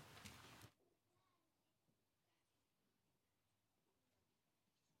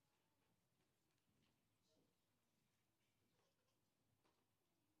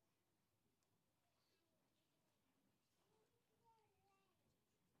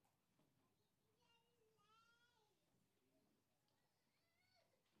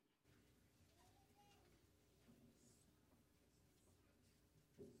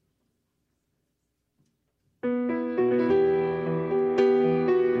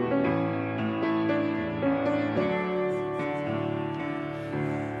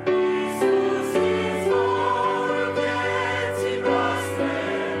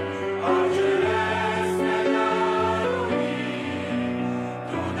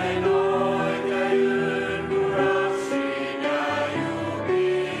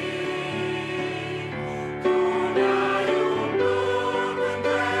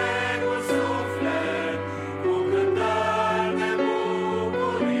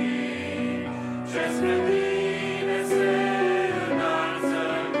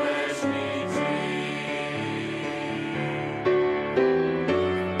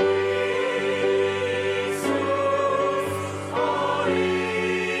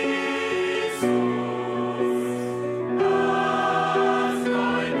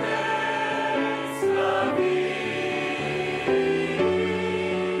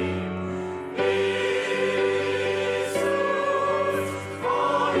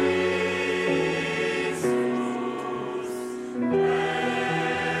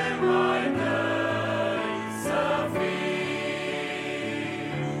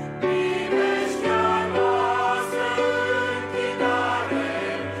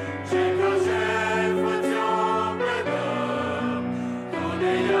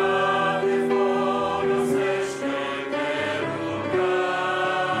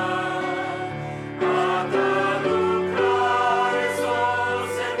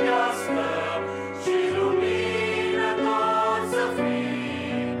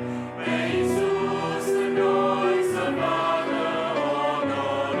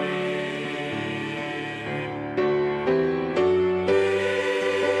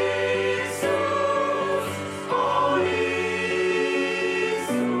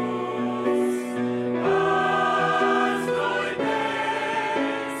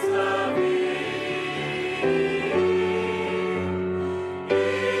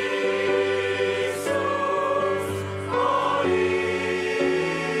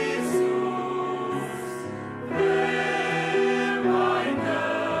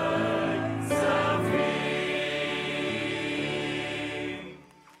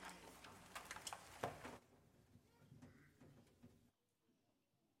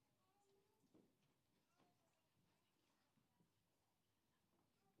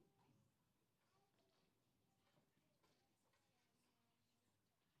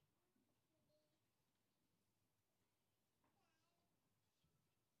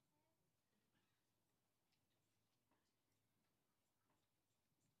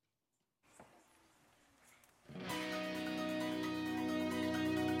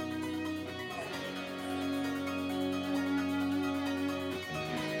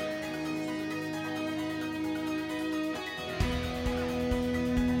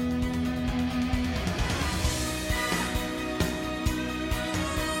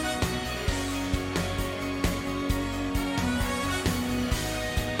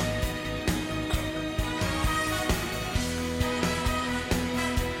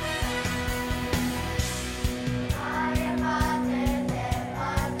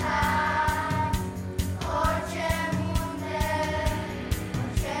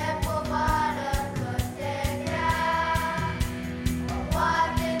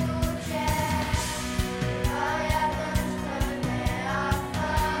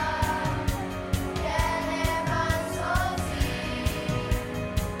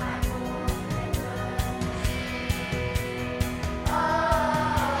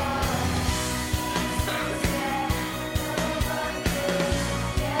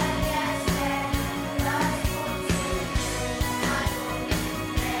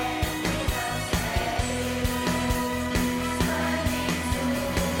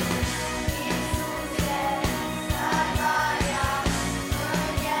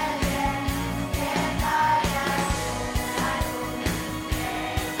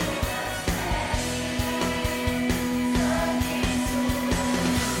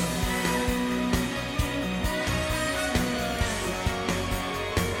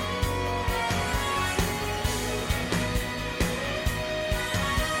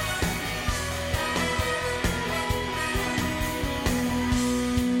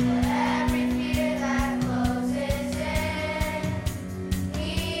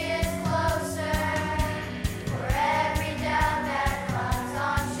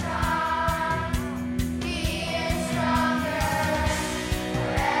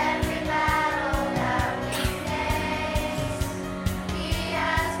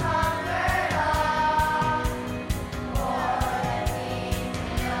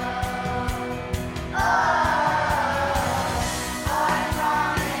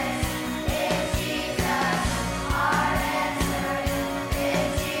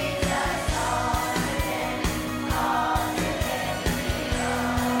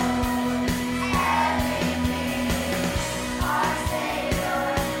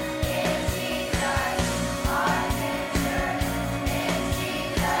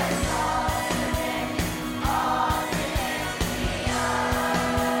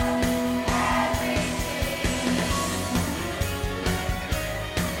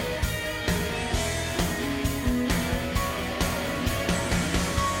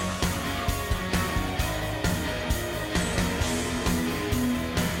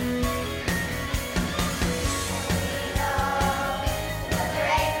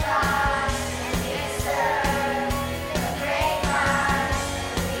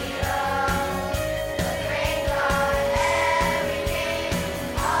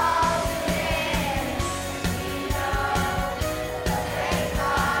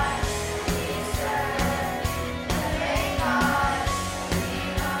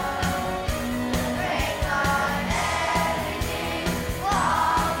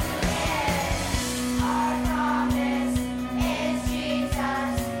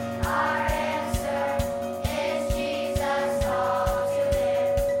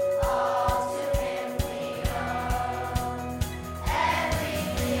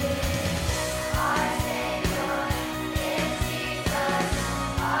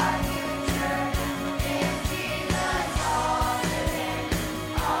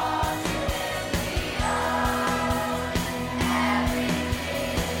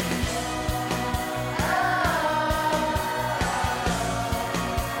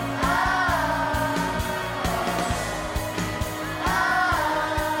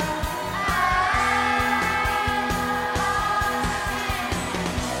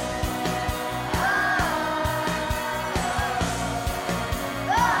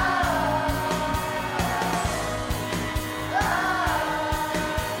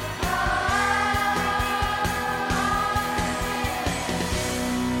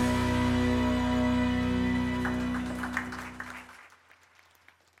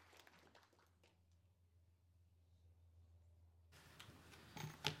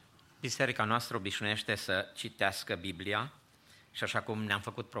 Biserica noastră obișnuiește să citească Biblia și așa cum ne-am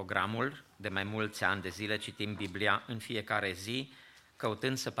făcut programul, de mai mulți ani de zile citim Biblia în fiecare zi,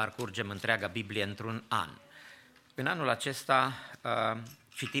 căutând să parcurgem întreaga Biblie într-un an. În anul acesta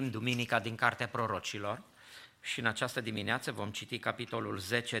citim Duminica din Cartea Prorocilor și în această dimineață vom citi capitolul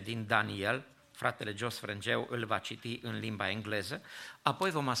 10 din Daniel. Fratele Jos Frângeu îl va citi în limba engleză,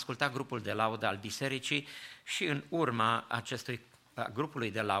 apoi vom asculta grupul de laudă al bisericii și în urma acestui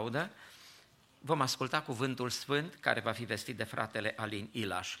grupului de laudă vom asculta cuvântul sfânt care va fi vestit de fratele Alin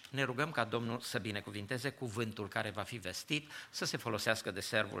Ilaș. Ne rugăm ca Domnul să binecuvinteze cuvântul care va fi vestit, să se folosească de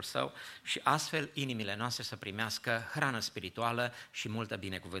servul său și astfel inimile noastre să primească hrană spirituală și multă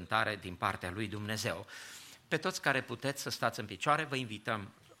binecuvântare din partea lui Dumnezeu. Pe toți care puteți să stați în picioare, vă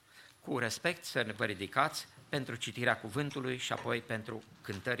invităm cu respect să ne vă ridicați pentru citirea cuvântului și apoi pentru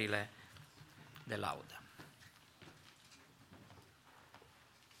cântările de laudă.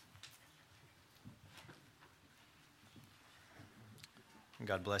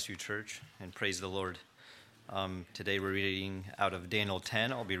 God bless you, church, and praise the Lord. Today we're reading out of Daniel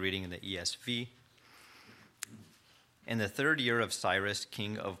 10. I'll be reading in the ESV. In the 3rd year of Cyrus,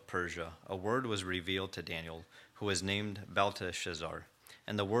 king of Persia, a word was revealed to Daniel, who was named Belteshazzar.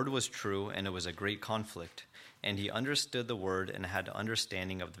 And the word was true, and it was a great conflict. And he understood the word and had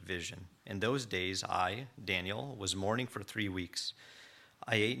understanding of the vision. In those days I, Daniel, was mourning for 3 weeks.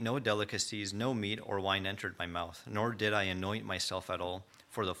 I ate no delicacies, no meat or wine entered my mouth, nor did I anoint myself at all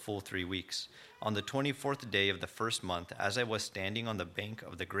for the full 3 weeks. On the 24th day of the first month, as I was standing on the bank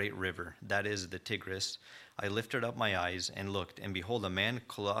of the great river, that is the Tigris, I lifted up my eyes and looked, and behold, a man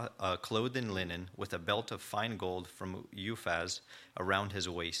clothed in linen, with a belt of fine gold from Uphaz around his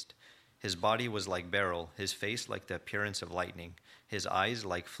waist. His body was like beryl, his face like the appearance of lightning, his eyes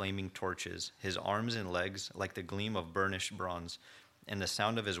like flaming torches, his arms and legs like the gleam of burnished bronze, and the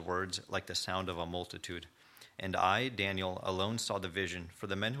sound of his words like the sound of a multitude. And I, Daniel, alone saw the vision, for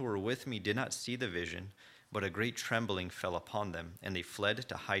the men who were with me did not see the vision, but a great trembling fell upon them, and they fled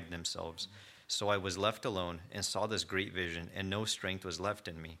to hide themselves. So I was left alone, and saw this great vision, and no strength was left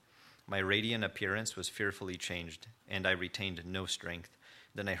in me. My radiant appearance was fearfully changed, and I retained no strength.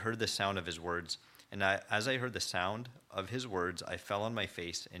 Then I heard the sound of his words, and as I heard the sound of his words, I fell on my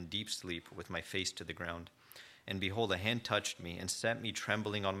face in deep sleep with my face to the ground. And behold, a hand touched me, and set me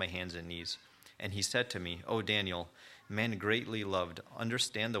trembling on my hands and knees. And he said to me, O Daniel, man greatly loved,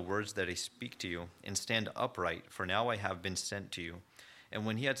 understand the words that I speak to you, and stand upright, for now I have been sent to you. And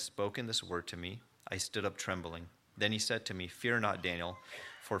when he had spoken this word to me, I stood up trembling. Then he said to me, Fear not, Daniel,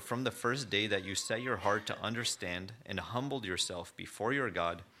 for from the first day that you set your heart to understand and humbled yourself before your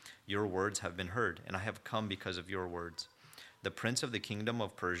God, your words have been heard, and I have come because of your words. The prince of the kingdom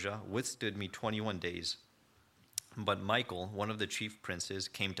of Persia withstood me 21 days. But Michael, one of the chief princes,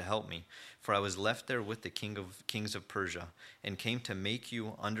 came to help me, for I was left there with the kings of Persia, and came to make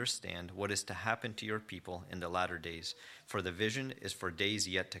you understand what is to happen to your people in the latter days, for the vision is for days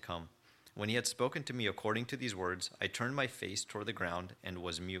yet to come. When he had spoken to me according to these words, I turned my face toward the ground and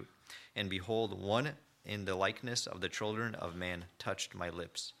was mute. And behold, one in the likeness of the children of man touched my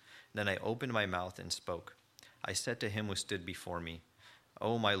lips. Then I opened my mouth and spoke. I said to him who stood before me,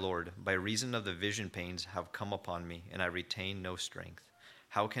 O my Lord, by reason of the vision pains have come upon me, and I retain no strength.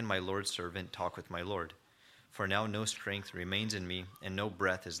 How can my Lord's servant talk with my Lord? For now no strength remains in me, and no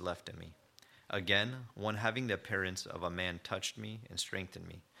breath is left in me. Again, one having the appearance of a man touched me and strengthened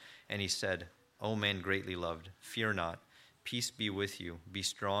me. And he said, O man greatly loved, fear not, peace be with you, be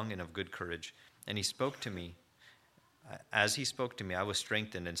strong and of good courage. And he spoke to me. As he spoke to me, I was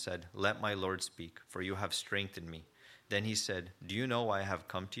strengthened and said, Let my Lord speak, for you have strengthened me. Then he said, Do you know why I have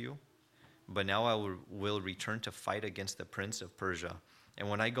come to you? But now I will return to fight against the prince of Persia. And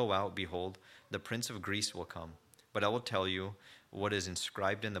when I go out, behold, the prince of Greece will come. But I will tell you what is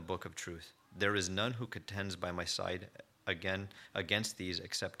inscribed in the book of truth. There is none who contends by my side against these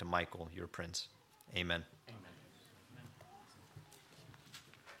except Michael, your prince. Amen.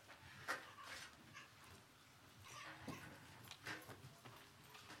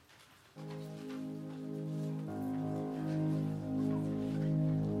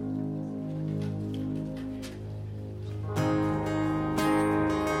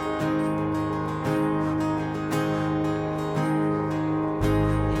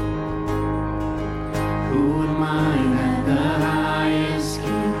 Who in mind that the highest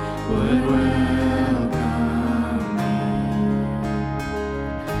king would welcome?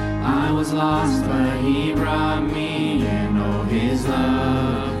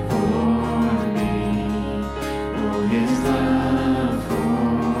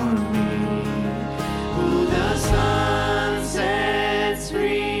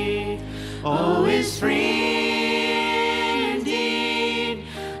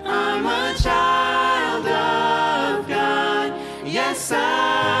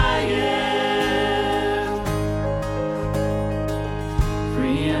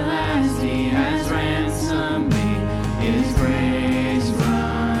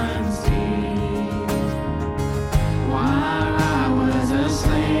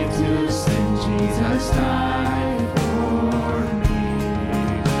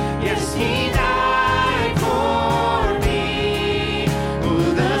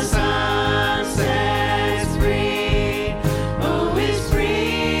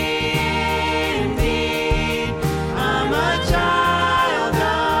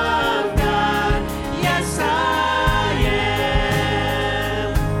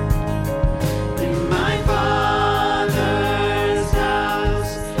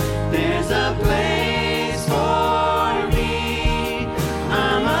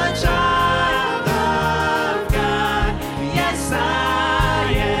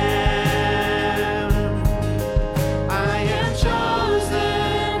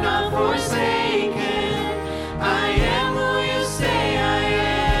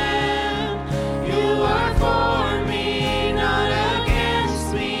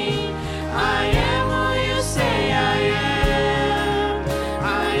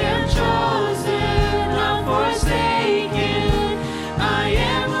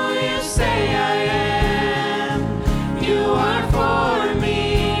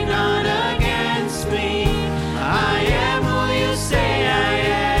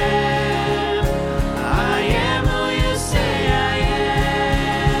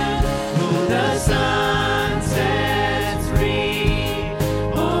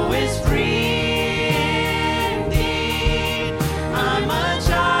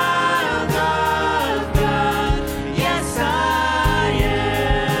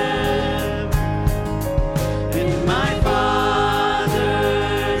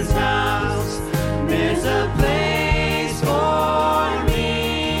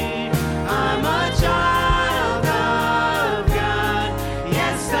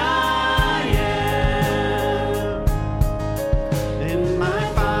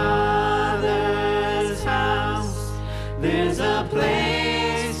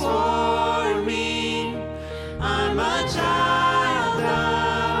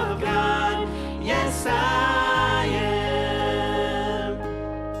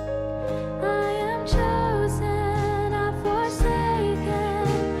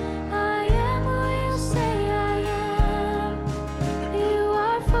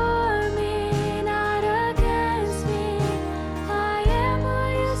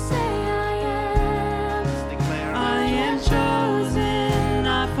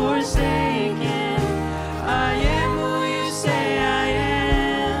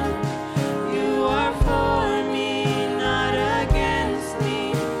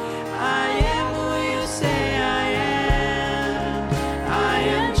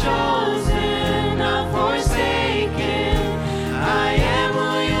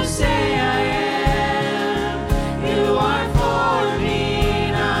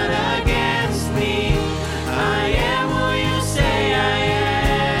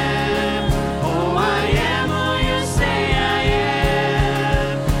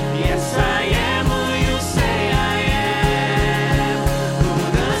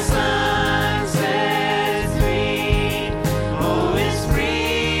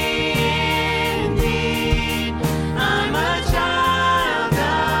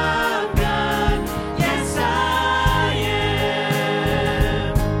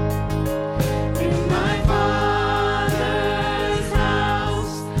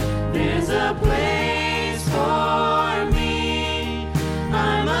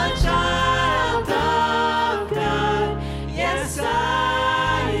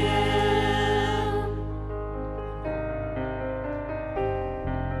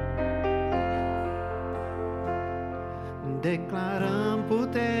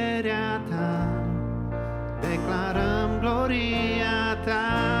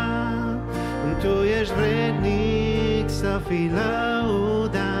 ești vrednic să fii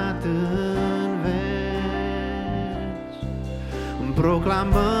lăudat în veci.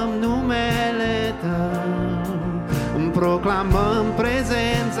 Proclamăm numele Tău, proclamăm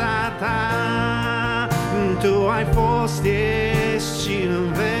prezența Ta. Tu ai fost, ești și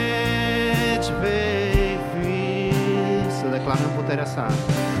în veci vei fi. Să declarăm puterea Sa.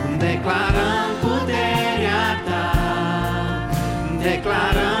 Declarăm puterea Ta,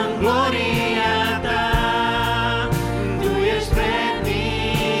 declarăm gloria Ta. Tu ești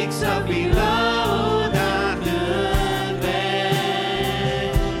vrednic să fii lăudat în veci.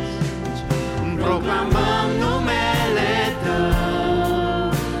 Proclamăm numele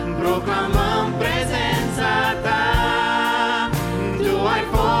Tău, proclamăm prezența Ta. Tu ai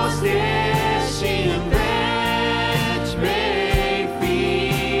fost, ești și în veci vei fi.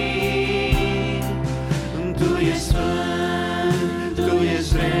 Tu ești sfânt, Tu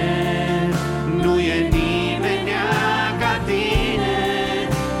ești drept, nu e nimeni ca Tine.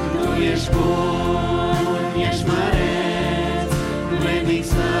 Tu ești bun, ești măreț, vrednic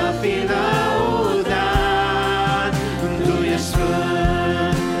să fii lăudat. Tu ești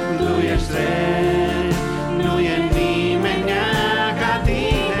sfânt, Tu ești drept, nu e nimeni ca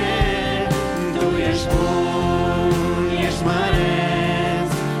Tine. Tu ești bun, ești măreț,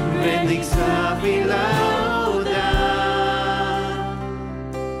 vrednic să fii lăudat.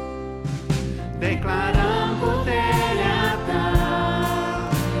 Declarăm puterea Ta,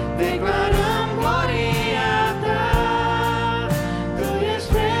 declarăm gloria Ta. Tu ești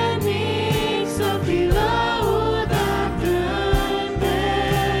vrednic să fii lăudat în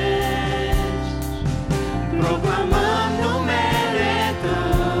veci. Proclamăm numele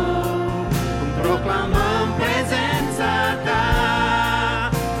Tău, proclamăm prezența Ta.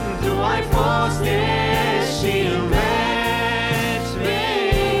 Tu ai fost, ești și în veci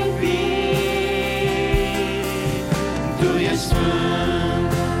vei fi. Tu ești sfânt,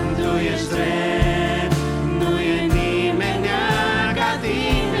 Tu ești drept, nu e nimeni ca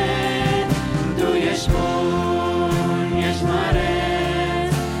Tine. Tu ești bun, ești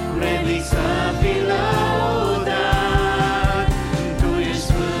măreț, vrednic să fii lăudat. Tu ești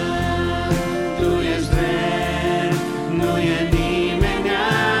sfânt, Tu ești drept, nu e nimeni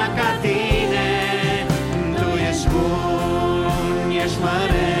ca Tine. Tu ești bun, ești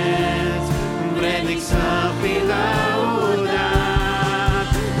măreț, vrednic să fii lăudat.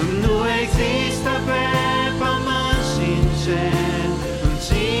 Nu există pe pământ și în cer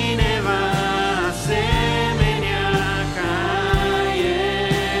cineva asemenea ca El.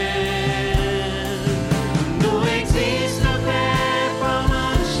 Nu există pe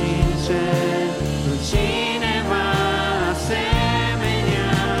pământ și în cer cineva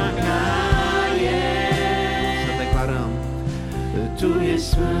asemenea ca El. Să declarăm. Tu ești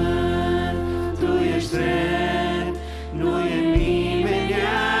sfânt, Tu ești drept, nu e nimeni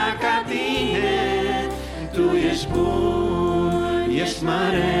ca Tine. Tu ești bun, ești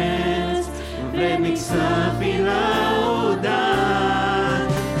măreț, vrednic să fii lăudat.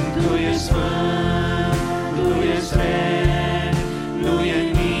 Tu ești sfânt, Tu ești drept, nu e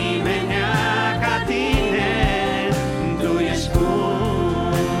nimeni ca Tine. Tu ești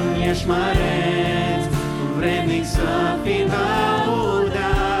bun, ești măreț, vrednic să fii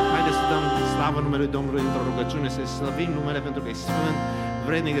lăudat. Haideți să dăm slavă numelui Domnului într-o rugăciune, să slăvim numele pentru că e sfânt,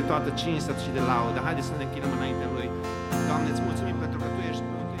 vrednic de toată cinstea și de laudă. Haideți să ne închinăm înaintea Lui. Doamne, îți mulțumim pentru că Tu ești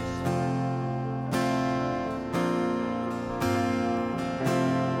bun, Tu ești sfânt.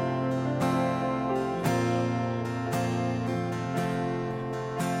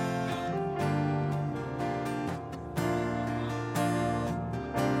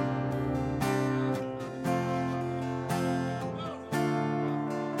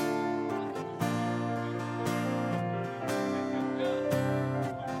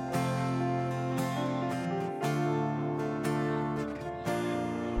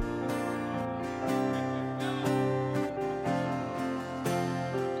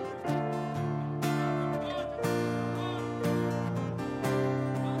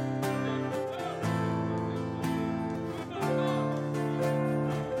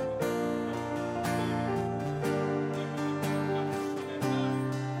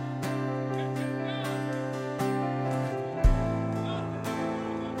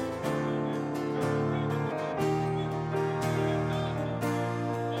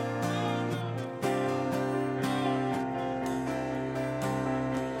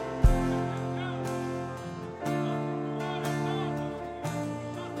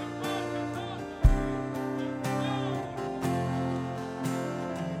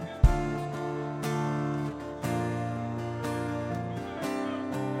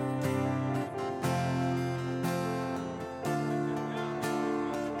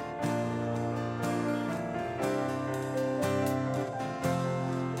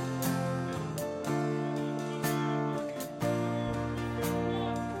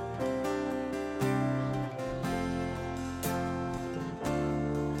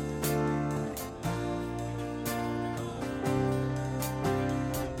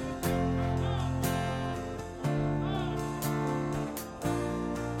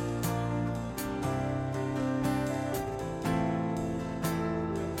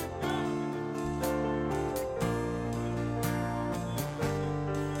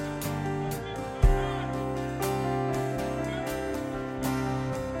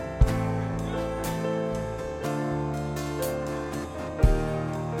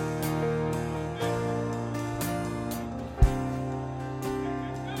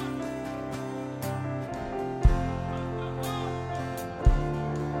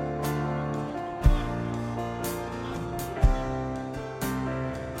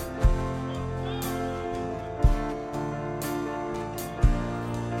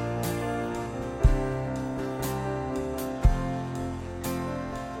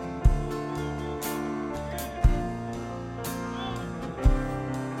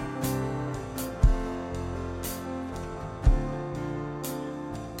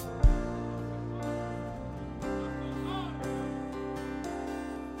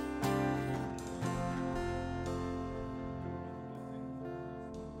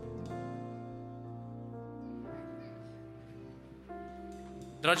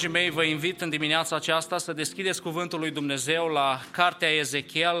 Dragii mei, vă invit în dimineața aceasta să deschideți Cuvântul lui Dumnezeu la Cartea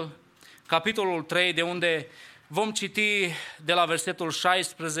Ezechiel, capitolul 3, de unde vom citi de la versetul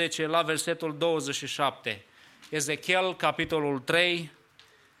 16 la versetul 27. Ezechiel, capitolul 3,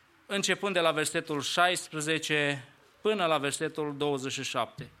 începând de la versetul 16 până la versetul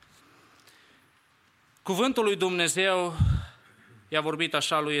 27. Cuvântul lui Dumnezeu i-a vorbit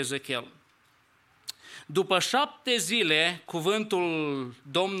așa lui Ezechiel. După 7 zile, cuvântul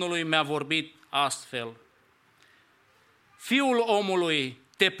Domnului mi-a vorbit astfel. Fiul omului,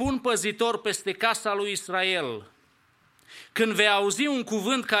 te pun păzitor peste casa lui Israel. Când vei auzi un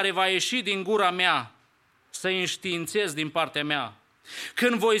cuvânt care va ieși din gura mea, să-i înștiințezi din partea mea.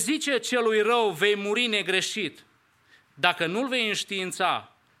 Când voi zice celui rău, vei muri negreșit. Dacă nu-l vei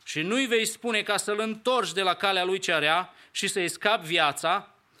înștiința și nu-i vei spune ca să-l întorci de la calea lui cea rea și să-i scapi viața,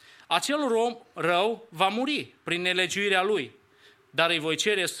 acel om rău va muri prin nelegiuirea lui, dar îi voi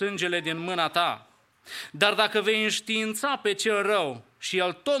cere sângele din mâna ta. Dar dacă vei înștiința pe cel rău și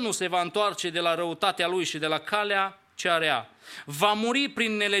el tot nu se va întoarce de la răutatea lui și de la calea cea rea, va muri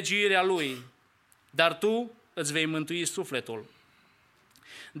prin nelegiuirea lui, dar tu îți vei mântui sufletul.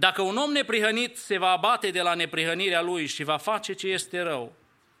 Dacă un om neprihănit se va abate de la neprihănirea lui și va face ce este rău,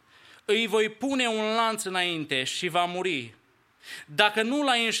 îi voi pune un lanț înainte și va muri. Dacă nu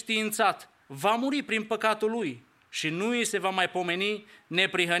l-ai înștiințat, va muri prin păcatul lui și nu îi se va mai pomeni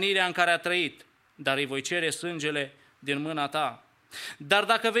neprihănirea în care a trăit, dar îi voi cere sângele din mâna ta. Dar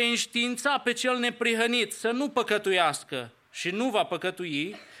dacă vei înștiința pe cel neprihănit să nu păcătuiască și nu va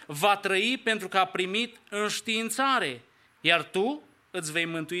păcătui, va trăi pentru că a primit înștiințare, iar tu îți vei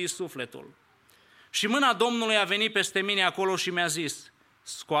mântui sufletul. Și mâna Domnului a venit peste mine acolo și mi-a zis,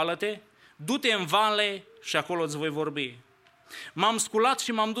 scoală-te, du-te în vale și acolo îți voi vorbi. M-am sculat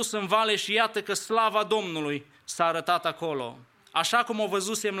și m-am dus în vale și iată că slava Domnului s-a arătat acolo, așa cum o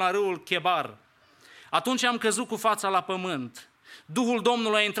văzusem la râul Chebar. Atunci am căzut cu fața la pământ. Duhul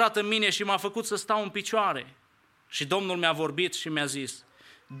Domnului a intrat în mine și m-a făcut să stau în picioare. Și Domnul mi-a vorbit și mi-a zis,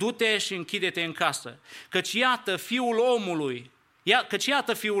 du-te și închide-te în casă, căci iată fiul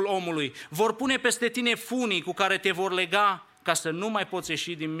omului, vor pune peste tine funii cu care te vor lega ca să nu mai poți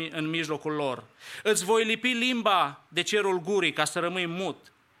ieși în mijlocul lor. Îți voi lipi limba de cerul gurii ca să rămâi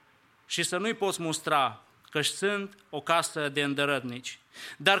mut și să nu-i poți mustra, căci sunt o casă de îndărătnici.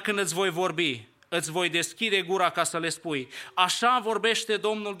 Dar când îți voi vorbi, îți voi deschide gura ca să le spui, așa vorbește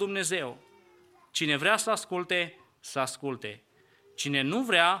Domnul Dumnezeu. Cine vrea să asculte, să asculte. Cine nu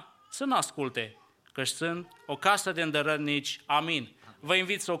vrea, să nu asculte, căci sunt o casă de îndărătnici. Amin. Vă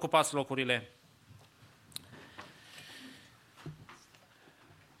invit să ocupați locurile.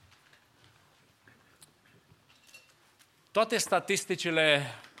 Toate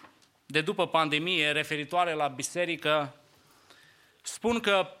statisticile de după pandemie referitoare la biserică spun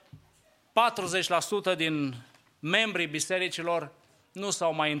că 40% din membrii bisericilor nu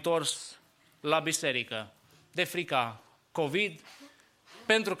s-au mai întors la biserică de frica COVID,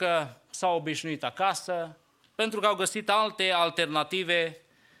 pentru că s-au obișnuit acasă, pentru că au găsit alte alternative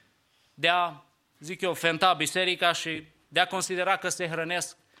de a, zic eu, fenta biserica și de a considera că se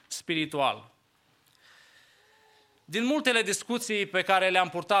hrănesc spiritual. Din multele discuții pe care le-am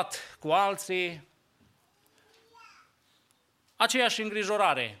purtat cu alții, aceeași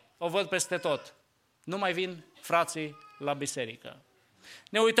îngrijorare o văd peste tot. Nu mai vin frații la biserică.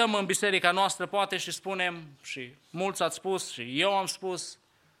 Ne uităm în biserica noastră, poate, și spunem, și mulți ați spus, și eu am spus,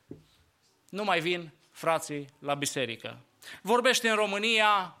 nu mai vin frații la biserică. Vorbește în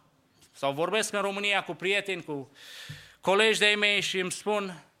România, sau vorbesc în România cu prieteni, cu colegi de-ai mei și îmi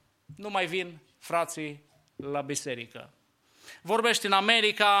spun, nu mai vin frații la biserică. Vorbești în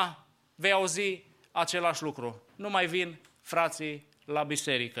America, vei auzi același lucru. Nu mai vin frații la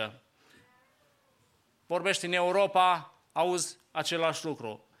biserică. Vorbești în Europa, auzi același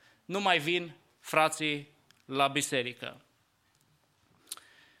lucru. Nu mai vin frații la biserică.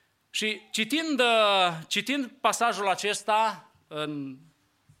 Și citind pasajul acesta în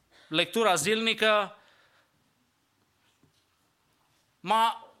lectura zilnică,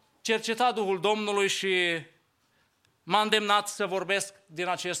 m-a cercetat Duhul Domnului și m-a îndemnat să vorbesc din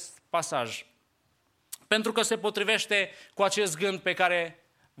acest pasaj. Pentru că se potrivește cu acest gând pe care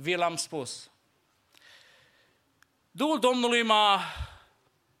vi l-am spus. Duhul Domnului m-a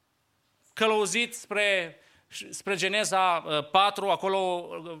călăuzit spre Geneza 4, acolo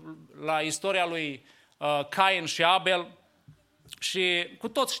la istoria lui Cain și Abel. Și cu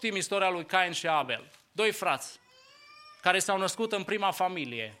toți știm istoria lui Cain și Abel. Doi frați care s-au născut în prima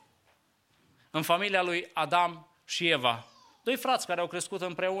familie, în familia lui Adam și Eva. Doi frați care au crescut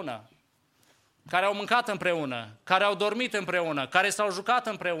împreună. care au mâncat împreună, care au dormit împreună, care s-au jucat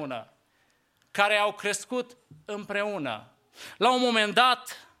împreună, care au crescut împreună. La un moment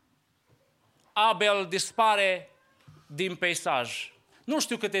dat, Abel dispare din peisaj. Nu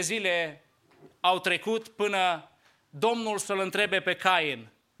știu câte zile au trecut până Domnul să-l întrebe pe Cain,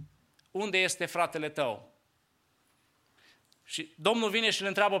 unde este fratele tău? Și Domnul vine și îl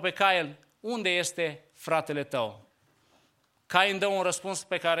întreabă pe Cain, unde este fratele tău? Cain dă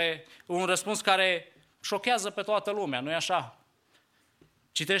un răspuns care șochează pe toată lumea, nu-i așa?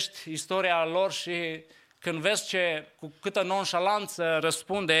 Citești istoria lor și când vezi cu câtă nonșalanță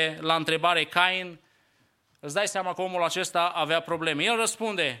răspunde la întrebare Cain, îți dai seama că omul acesta avea probleme. El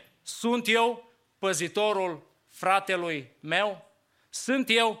răspunde, sunt eu păzitorul fratelui meu? Sunt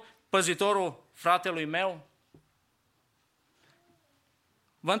eu păzitorul fratelui meu?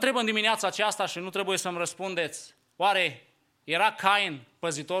 Vă întreb în dimineața aceasta și nu trebuie să-mi răspundeți, oare era Cain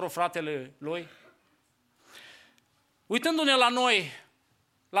păzitorul fratelui lui? Uitându-ne la noi,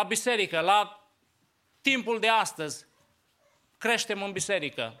 la biserică, la timpul de astăzi, creștem în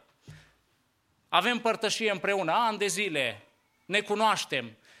biserică, avem părtășie împreună, ani de zile, ne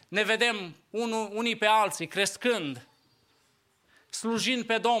cunoaștem, ne vedem unii pe alții crescând, slujind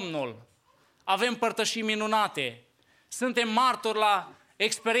pe Domnul, avem părtășii minunate, suntem martori la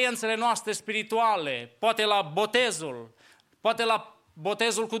experiențele noastre spirituale, poate la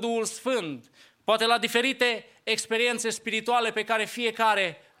botezul cu Duhul Sfânt, poate la diferite experiențe spirituale pe care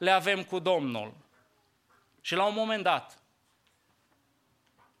fiecare le avem cu Domnul. Și la un moment dat,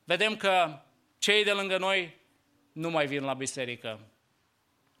 vedem că cei de lângă noi nu mai vin la biserică.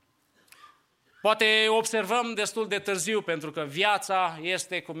 Poate observăm destul de târziu, pentru că viața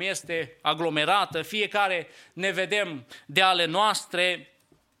este cum este, aglomerată, fiecare ne vedem de ale noastre,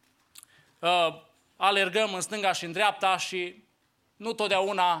 alergăm în stânga și în dreapta și nu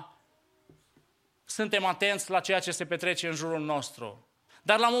totdeauna suntem atenți la ceea ce se petrece în jurul nostru.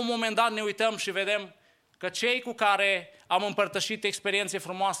 Dar la un moment dat ne uităm și vedem că cei cu care am împărtășit experiențe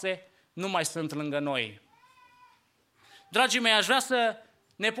frumoase nu mai sunt lângă noi. Dragii mei, aș vrea să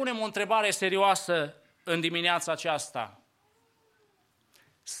ne punem o întrebare serioasă în dimineața aceasta.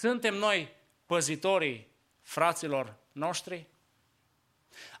 Suntem noi păzitorii fraților noștri?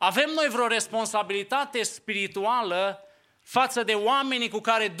 Avem noi vreo responsabilitate spirituală față de oamenii cu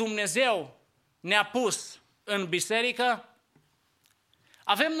care Dumnezeu ne-a pus în biserică?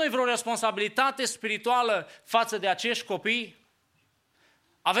 Avem noi vreo responsabilitate spirituală față de acești copii?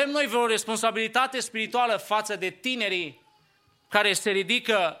 Avem noi vreo responsabilitate spirituală față de tinerii care se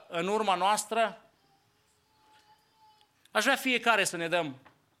ridică în urma noastră? Aș vrea fiecare să ne dăm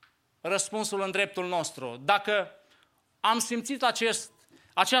răspunsul în dreptul nostru. Dacă am simțit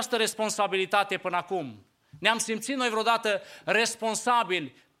această responsabilitate până acum, ne-am simțit noi vreodată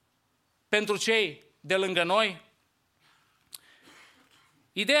responsabili pentru cei de lângă noi?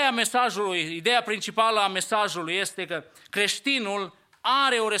 Ideea principală a mesajului este că creștinul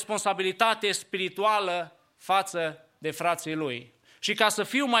are o responsabilitate spirituală față de frații lui. Și ca să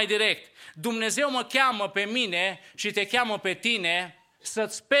fiu mai direct, Dumnezeu mă cheamă pe mine și te cheamă pe tine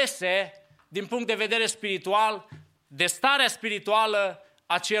să-ți pese din punct de vedere spiritual, de starea spirituală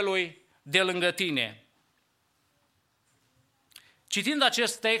a celui de lângă tine. Citind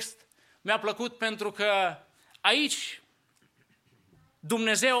acest text, mi-a plăcut pentru că aici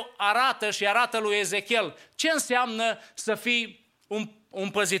Dumnezeu arată lui Ezechiel ce înseamnă să fii un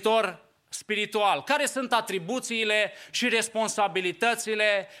păzitor spiritual. Care sunt atribuțiile și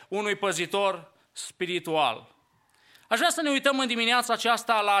responsabilitățile unui păzitor spiritual? Aș vrea să ne uităm în dimineața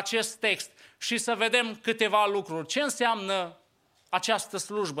aceasta la acest text și să vedem câteva lucruri. Ce înseamnă această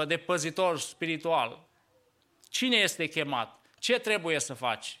slujbă de păzitor spiritual? Cine este chemat? Ce trebuie să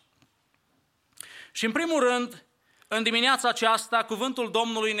faci? Și în primul rând, în dimineața aceasta, cuvântul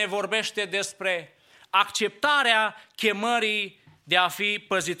Domnului ne vorbește despre acceptarea chemării de a fi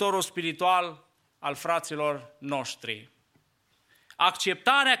păzitorul spiritual al fraților noștri.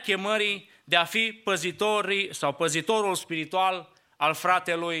 Acceptarea chemării de a fi păzitorii sau păzitorul spiritual al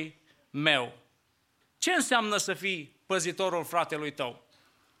fratelui meu. Ce înseamnă să fii păzitorul fratelui tău?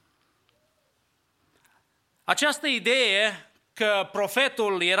 Această idee că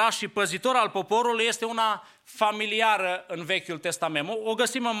profetul era și păzitor al poporului este una familiară în Vechiul Testament. O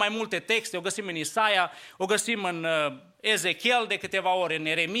găsim în mai multe texte, o găsim în Isaia, o găsim în Ezechiel de câteva ori, în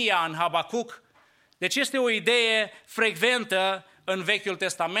Ieremia, în Habacuc. Deci este o idee frecventă în Vechiul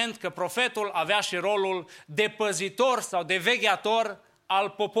Testament că profetul avea și rolul de păzitor sau de vegheator al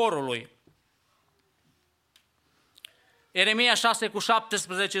poporului. Ieremia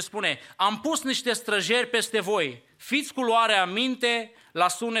 6:17 spune: am pus niște străjeri peste voi, fiți cu luarea minte la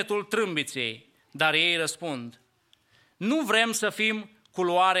sunetul trâmbiței. Dar ei răspund, nu vrem să fim cu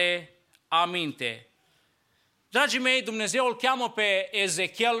luare aminte. Dragii mei, Dumnezeu îl cheamă pe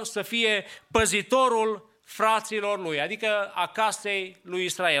Ezechiel să fie păzitorul fraților lui, adică a casei lui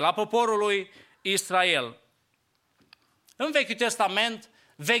Israel, a poporului Israel. În Vechiul Testament,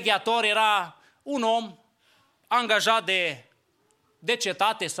 vegheator era un om angajat de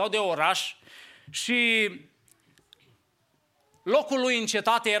cetate sau de oraș și locul lui în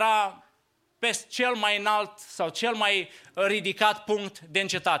cetate era pe cel mai înalt sau cel mai ridicat punct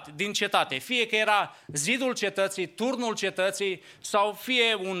din cetate. Fie că era zidul cetății, turnul cetății sau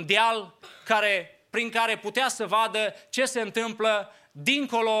fie un deal prin care putea să vadă ce se întâmplă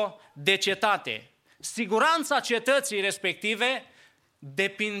dincolo de cetate. Siguranța cetății respective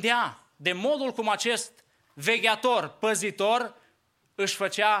depindea de modul cum acest vegheator, păzitor, își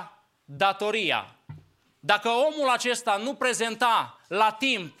făcea datoria. Dacă omul acesta nu prezenta la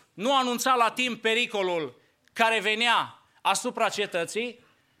timp, nu anunța la timp pericolul care venea asupra cetății,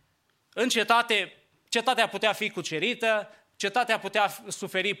 în cetatea putea fi cucerită, cetatea putea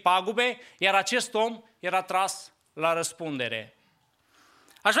suferi pagube, iar acest om era tras la răspundere.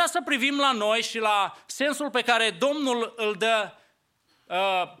 Aș vrea să privim la noi și la sensul pe care Domnul îl dă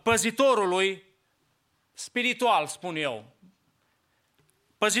păzitorului spiritual, spun eu.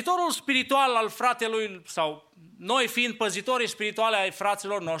 Păzitorul spiritual al fratelui, sau noi fiind păzitorii spirituale ai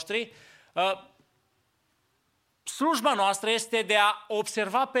fraților noștri, slujba noastră este de a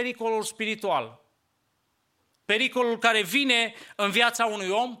observa pericolul spiritual. Pericolul care vine în viața unui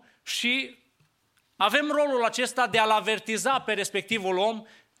om și avem rolul acesta de a-l avertiza pe respectivul om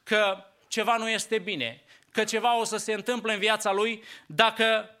că ceva nu este bine, că ceva o să se întâmple în viața lui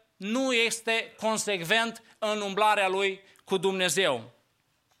dacă nu este consecvent în umblarea lui cu Dumnezeu.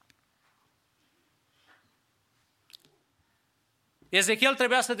 Ezechiel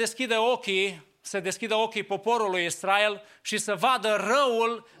trebuia să deschidă ochii poporului Israel și să vadă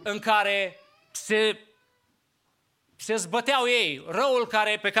răul în care se zbăteau ei, răul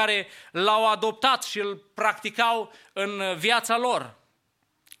pe care l-au adoptat și îl practicau în viața lor.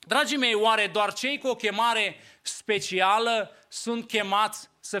 Dragii mei, oare doar cei cu o chemare specială sunt chemați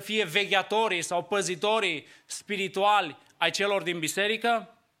să fie vegheatorii sau păzitorii spirituali ai celor din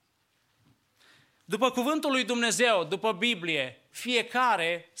biserică? După cuvântul lui Dumnezeu, după Biblie,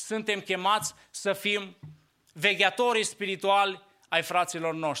 fiecare suntem chemați să fim vegheatorii spirituali ai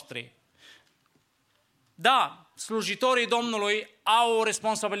fraților noștri. Da, slujitorii Domnului au o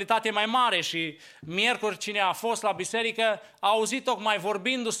responsabilitate mai mare și miercuri cine a fost la biserică a auzit tocmai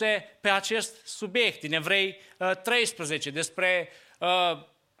vorbindu-se pe acest subiect din Evrei 13 despre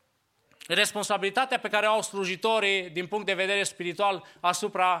responsabilitatea pe care au slujitorii din punct de vedere spiritual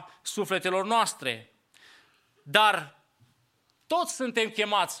asupra sufletelor noastre. Dar toți suntem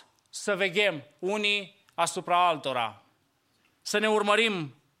chemați să veghem unii asupra altora, să ne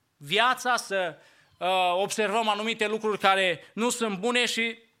urmărim viața, să observăm anumite lucruri care nu sunt bune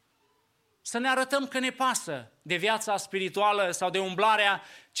și să ne arătăm că ne pasă de viața spirituală sau de umblarea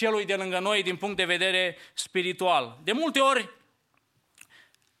celui de lângă noi din punct de vedere spiritual. De multe ori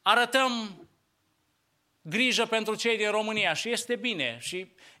arătăm grijă pentru cei din România și este bine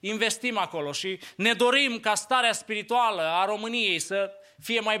și investim acolo și ne dorim ca starea spirituală a României să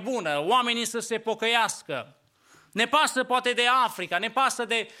fie mai bună, oamenii să se pocăiască. Ne pasă poate de Africa, ne pasă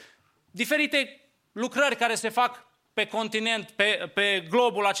de diferite lucrări care se fac pe continent, pe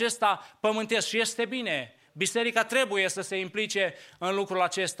globul acesta pământesc și este bine. Biserica trebuie să se implice în lucrul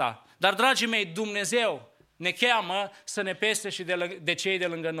acesta. Dar, dragii mei, Dumnezeu ne cheamă să ne pese și de cei de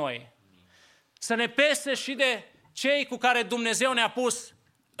lângă noi. Să ne pese și de cei cu care Dumnezeu ne-a pus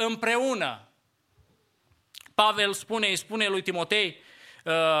împreună. Pavel îi spune lui Timotei,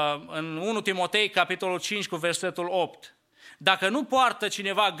 în 1 Timotei, capitolul 5, cu versetul 8. Dacă nu poartă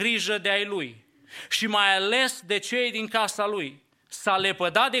cineva grijă de ai lui și mai ales de cei din casa lui, s-a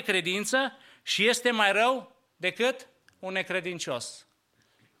lepădat de credință și este mai rău decât un necredincios.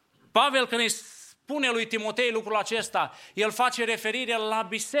 Pavel, când îi spune lui Timotei lucrul acesta, el face referire la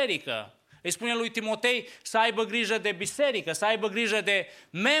biserică. Îi spune lui Timotei să aibă grijă de biserică, să aibă grijă de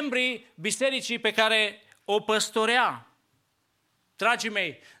membrii bisericii pe care o păstorea. Dragii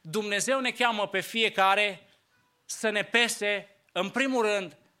mei, Dumnezeu ne cheamă pe fiecare să ne pese, în primul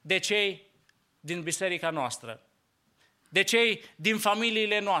rând, de cei din biserica noastră, de cei din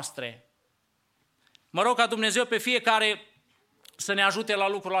familiile noastre. Mă rog ca Dumnezeu pe fiecare să ne ajute la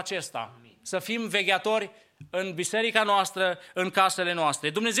lucrul acesta, să fim vegheatori în biserica noastră, în casele noastre.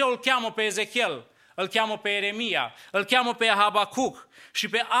 Dumnezeu îl cheamă pe Ezechiel, îl cheamă pe Ieremia, îl cheamă pe Habacuc și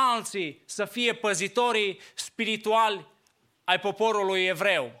pe alții să fie păzitorii spirituali ai poporului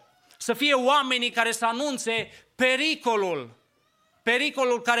evreu. să fie oamenii care să anunțe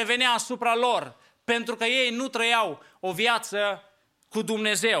pericolul care venea asupra lor, pentru că ei nu trăiau o viață cu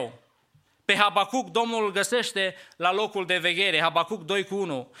Dumnezeu. Pe Habacuc Domnul îl găsește la locul de veghere, Habacuc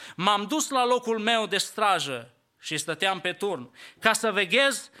 2:1. M-am dus la locul meu de strajă și stăteam pe turn, ca să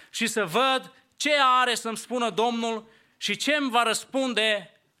veghez și să văd ce are să-mi spună Domnul și ce îmi va răspunde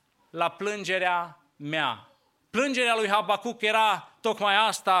la plângerea mea. Plângerea lui Habacuc era tocmai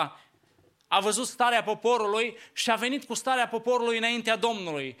asta. A văzut starea poporului și a venit cu starea poporului înaintea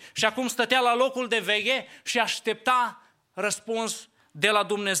Domnului. Și acum stătea la locul de veche și aștepta răspuns de la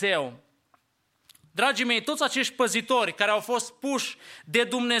Dumnezeu. Dragii mei, toți acești păzitori care au fost puși de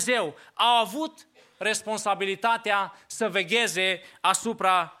Dumnezeu au avut responsabilitatea să vegheze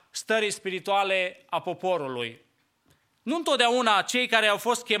asupra stării spirituale a poporului. Nu întotdeauna cei care au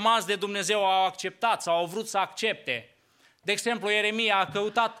fost chemați de Dumnezeu au acceptat sau au vrut să accepte. De exemplu, Ieremia a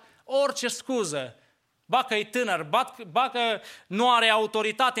căutat orice scuză, ba că e tânăr, ba că nu are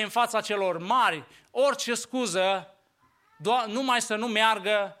autoritate în fața celor mari, orice scuză, numai să nu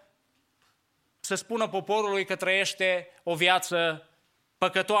meargă să spună poporului că trăiește o viață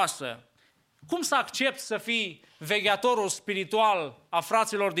păcătoasă. Cum să accepti să fii vegheatorul spiritual a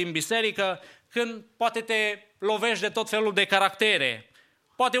fraților din biserică când poate te lovești de tot felul de caractere?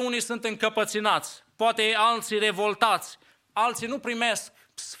 Poate unii sunt încăpățânați, poate alții revoltați, alții nu primesc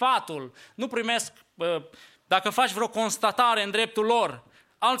sfatul, nu primesc, dacă faci vreo constatare în dreptul lor,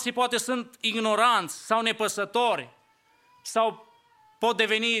 alții poate sunt ignoranți sau nepăsători sau pot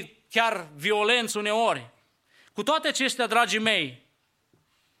deveni chiar violenți uneori. Cu toate acestea, dragii mei,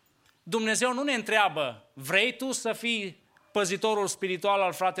 Dumnezeu nu ne întreabă, vrei tu să fii păzitorul spiritual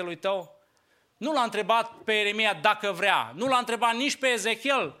al fratelui tău? Nu l-a întrebat pe Ieremia dacă vrea, nu l-a întrebat nici pe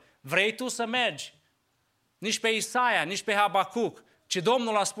Ezechiel, vrei tu să mergi? Nici pe Isaia, nici pe Habacuc, ci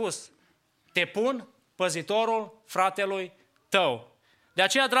Domnul a spus, te pun păzitorul fratelui tău. De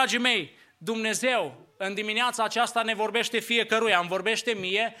aceea, dragii mei, Dumnezeu în dimineața aceasta ne vorbește fiecăruia, îmi vorbește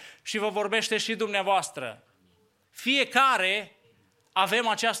mie și vă vorbește și dumneavoastră. Fiecare avem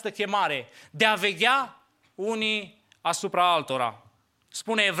această chemare de a veghea unii asupra altora.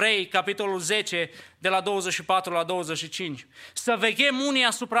 Spune Evrei, capitolul 10, de la 24 la 25. Să veghem unii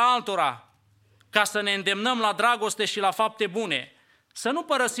asupra altora, ca să ne îndemnăm la dragoste și la fapte bune. Să nu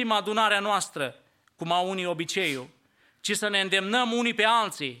părăsim adunarea noastră, cum au unii obiceiul, ci să ne îndemnăm unii pe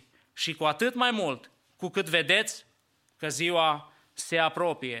alții și cu atât mai mult, cu cât vedeți că ziua se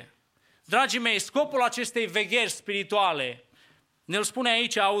apropie. Dragii mei, scopul acestei vegheri spirituale, ne-l spune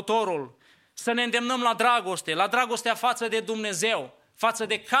aici autorul, să ne îndemnăm la dragoste, la dragostea față de Dumnezeu, față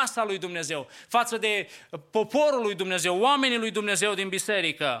de casa lui Dumnezeu, față de poporul lui Dumnezeu, oamenii lui Dumnezeu din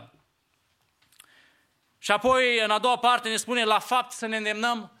biserică. Și apoi, în a doua parte, ne spune la fapt să ne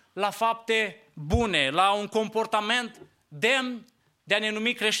îndemnăm la fapte bune, la un comportament demn de a ne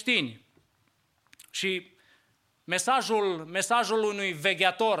numi creștini. Și mesajul unui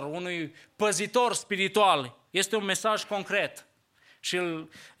vegheator, unui păzitor spiritual, este un mesaj concret. Și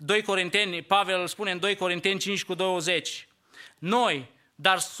Pavel îl spune în 2 Corinteni 5:20. Noi,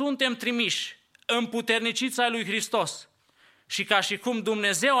 dar suntem trimiși, împuterniciți ai lui Hristos și ca și cum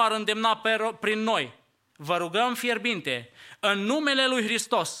Dumnezeu ar îndemna prin noi, vă rugăm fierbinte, în numele lui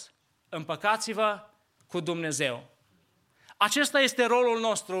Hristos, împăcați-vă cu Dumnezeu. Acesta este rolul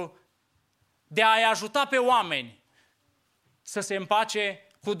nostru, de a-i ajuta pe oameni să se împace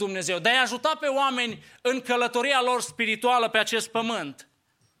cu Dumnezeu, de a-i ajuta pe oameni în călătoria lor spirituală pe acest pământ,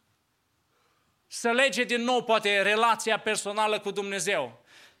 să lege din nou poate relația personală cu Dumnezeu,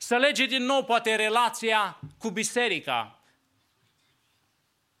 să lege din nou poate relația cu biserica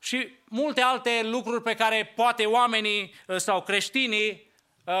și multe alte lucruri pe care poate oamenii sau creștinii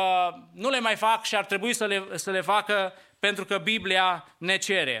nu le mai fac și ar trebui să le facă pentru că Biblia ne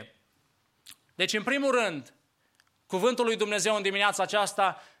cere. Deci, în primul rând, cuvântul lui Dumnezeu în dimineața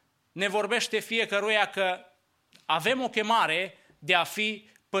aceasta ne vorbește fiecăruia că avem o chemare de a fi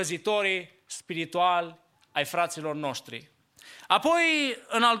păzitorii spirituali ai fraților noștri. Apoi,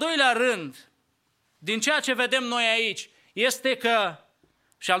 în al doilea rând, din ceea ce vedem noi aici, este că,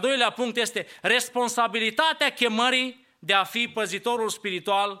 și al doilea punct este responsabilitatea chemării de a fi păzitorul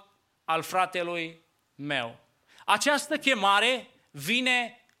spiritual al fratelui meu. Această chemare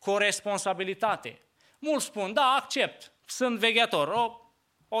vine cu o responsabilitate. Mulți spun, da, accept, sunt vegheator,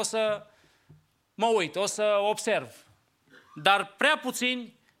 o să mă uit, o să observ. Dar prea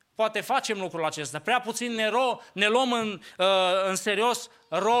puțini poate facem lucrul acesta, prea puțin ne luăm în serios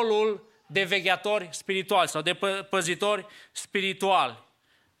rolul de vegheatori spirituali sau de păzitori spirituali.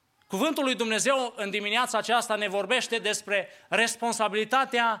 Cuvântul lui Dumnezeu în dimineața aceasta ne vorbește despre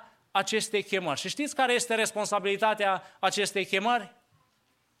responsabilitatea acestei chemări. Și știți care este responsabilitatea acestei chemări?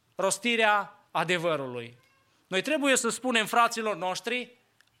 Rostirea adevărului. Noi trebuie să spunem fraților noștri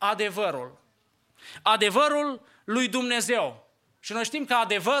adevărul. Adevărul lui Dumnezeu. Și noi știm că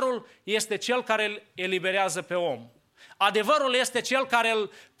adevărul este cel care îl eliberează pe om. Adevărul este cel care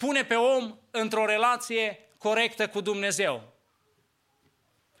îl pune pe om într-o relație corectă cu Dumnezeu.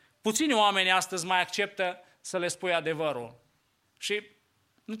 Puțini oameni astăzi mai acceptă să le spui adevărul. Și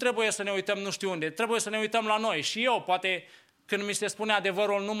nu trebuie să ne uităm nu știu unde, trebuie să ne uităm la noi. Și eu, poate, când mi se spune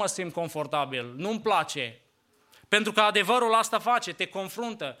adevărul, nu mă simt confortabil, nu-mi place. Pentru că adevărul asta face, te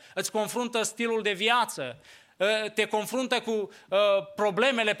confruntă, îți confruntă stilul de viață, te confruntă cu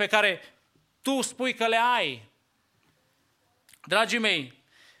problemele pe care tu spui că le ai. Dragii mei,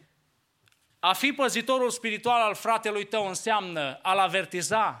 a fi păzitorul spiritual al fratelui tău înseamnă a-l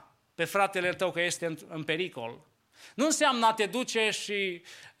avertiza pe fratele tău că este în pericol. Nu înseamnă a te duce și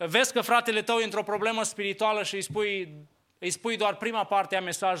vezi că fratele tău e într-o problemă spirituală și îi spui doar prima parte a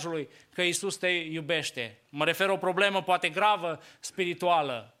mesajului, că Iisus te iubește. Mă refer o problemă poate gravă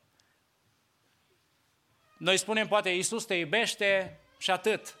spirituală. Noi spunem poate Iisus te iubește și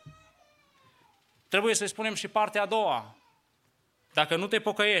atât. Trebuie să-i spunem și partea a doua. Dacă nu te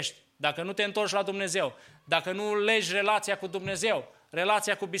pocăiești, dacă nu te întorci la Dumnezeu, dacă nu legi relația cu Dumnezeu,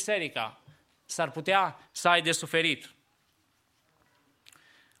 relația cu biserica, s-ar putea să ai de suferit.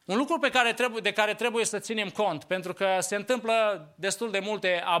 Un lucru de care trebuie să ținem cont, pentru că se întâmplă destul de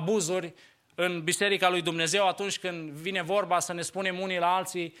multe abuzuri în Biserica lui Dumnezeu atunci când vine vorba să ne spunem unii la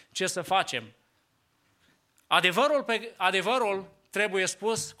alții ce să facem. Adevărul trebuie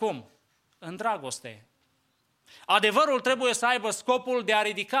spus cum? În dragoste. Adevărul trebuie să aibă scopul de a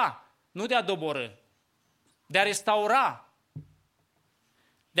ridica, nu de a doborî, de a restaura.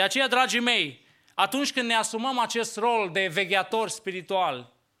 De aceea, dragii mei, atunci când ne asumăm acest rol de vegheatori spirituali,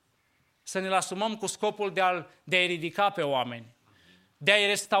 să ne-l asumăm cu scopul de a-i ridica pe oameni, de a-i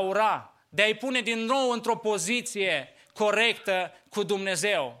restaura, de a-i pune din nou într-o poziție corectă cu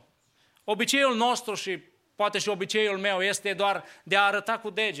Dumnezeu. Obiceiul nostru și poate și obiceiul meu este doar de a arăta cu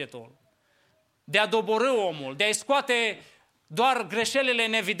degetul, de a doborî omul, de a-i scoate doar greșelile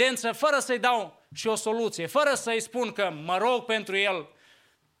în evidență, fără să-i dau și o soluție, fără să-i spun că mă rog pentru el.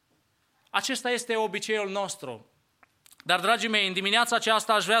 Acesta este obiceiul nostru. Dar, dragii mei, în dimineața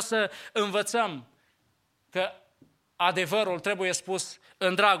aceasta aș vrea să învățăm că adevărul trebuie spus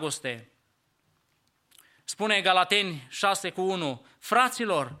în dragoste. Spune Galateni 6:1,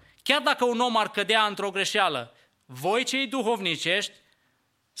 fraților, chiar dacă un om ar cădea într-o greșeală, voi cei duhovnicești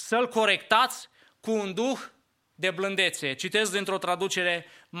să-l corectați cu un duh de blândețe. Citez dintr-o traducere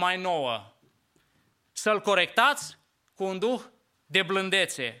mai nouă. Să-l corectați cu un duh de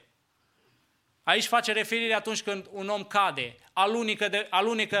Aici face referire atunci când un om cade,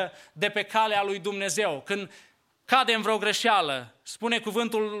 alunecă de pe calea lui Dumnezeu, când cade în vreo greșeală, spune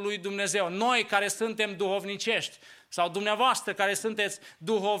cuvântul lui Dumnezeu, noi care suntem duhovnicești, sau dumneavoastră care sunteți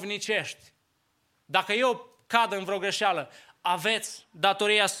duhovnicești, dacă eu cad în vreo greșeală, aveți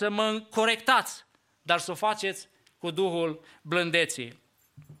datoria să mă corectați, dar să o faceți cu Duhul blândeții.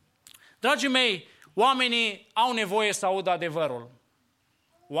 Dragii mei, oamenii au nevoie să audă adevărul.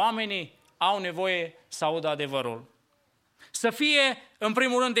 Oamenii au nevoie să audă adevărul. Să fie, în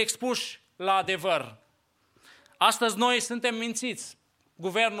primul rând, expuși la adevăr. Astăzi noi suntem mințiți.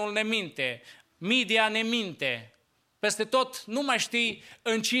 Guvernul ne minte, media ne minte. Peste tot nu mai știi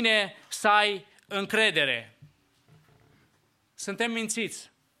în cine să ai încredere. Suntem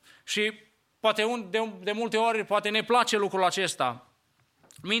mințiți. Și poate de multe ori poate ne place lucrul acesta.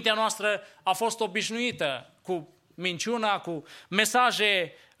 Mintea noastră a fost obișnuită cu minciuna, cu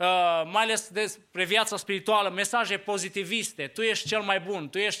mesaje, mai ales despre viața spirituală, mesaje pozitiviste. Tu ești cel mai bun,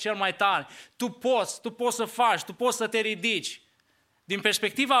 tu ești cel mai tare, tu poți să faci, tu poți să te ridici. Din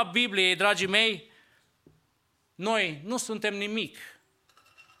perspectiva Bibliei, dragii mei, noi nu suntem nimic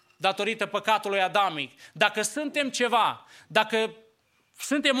datorită păcatului adamic. Dacă suntem ceva, dacă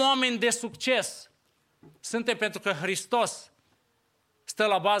suntem oameni de succes, suntem pentru că Hristos stă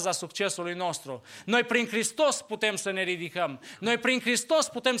la baza succesului nostru. Noi prin Hristos putem să ne ridicăm. Noi prin Hristos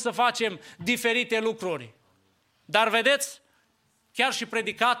putem să facem diferite lucruri. Dar vedeți, chiar și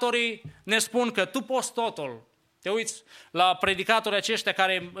predicatorii ne spun că tu poți totul. Te uiți la predicatorii aceștia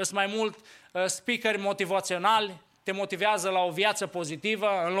care sunt mai mult speakeri motivaționali, te motivează la o viață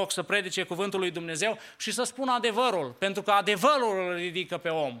pozitivă în loc să predice cuvântul lui Dumnezeu și să spună adevărul, pentru că adevărul îl ridică pe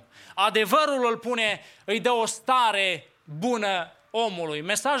om. Adevărul îi dă o stare bună omului.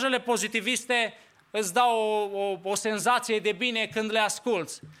 Mesajele pozitiviste îți dau o senzație de bine când le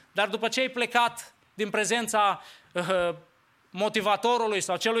asculți, dar după ce ai plecat din prezența motivatorului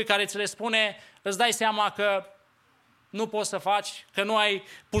sau celui care ți le spune, îți dai seama că nu poți să faci, că nu ai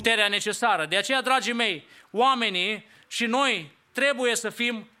puterea necesară. De aceea, dragii mei, oamenii și noi trebuie să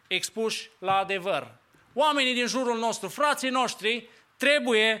fim expuși la adevăr. Oamenii din jurul nostru, frații noștri,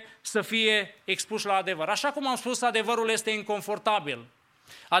 trebuie să fie expuși la adevăr. Așa cum am spus, adevărul este inconfortabil.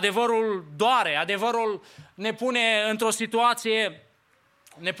 Adevărul doare, adevărul ne pune într-o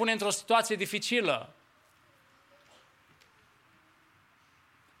situație dificilă.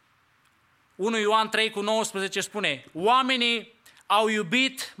 1 Ioan 3:19 spune: oamenii au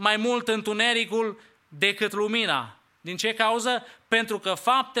iubit mai mult întunericul decât lumina. Din ce cauză? Pentru că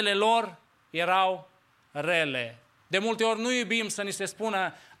faptele lor erau rele. De multe ori nu iubim să ni se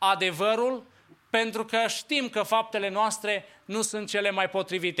spună adevărul, pentru că știm că faptele noastre nu sunt cele mai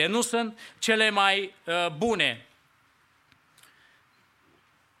potrivite, nu sunt cele mai bune.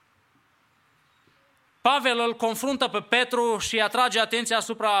 Pavel îl confruntă pe Petru și îi atrage atenția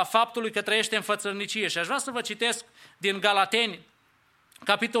asupra faptului că trăiește în fățărnicie. Și aș vrea să vă citesc din Galateni,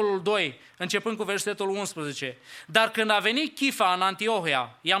 capitolul 2, începând cu versetul 11. Dar când a venit Chifa în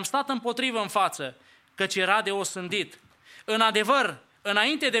Antiohia, i-am stat împotrivă în față, căci era de osândit. În adevăr,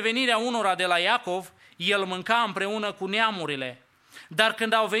 înainte de venirea unora de la Iacov, el mânca împreună cu neamurile. Dar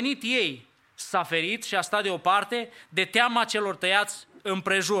când au venit ei, s-a ferit și a stat deoparte de teama celor tăiați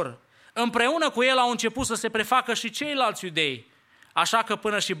împrejur. Împreună cu el au început să se prefacă și ceilalți iudei, așa că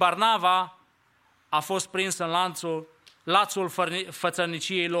până și Barnava a fost prins în lațul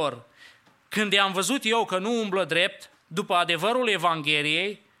fățărniciei lor. Când i-am văzut eu că nu umblă drept, după adevărul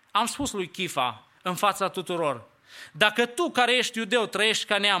Evangheliei, am spus lui Chifa în fața tuturor: dacă tu care ești iudeu trăiești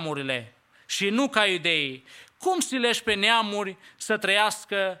ca neamurile și nu ca iudeii, cum silești pe neamuri să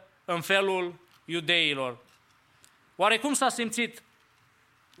trăiască în felul iudeilor? Oare cum s-a simțit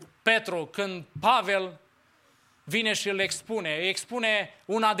Petru când Pavel vine și îi expune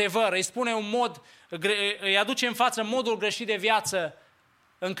un adevăr, îi spune un mod, îi aduce în față modul greșit de viață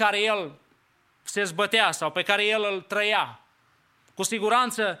în care el se zbătea sau pe care el îl trăia? Cu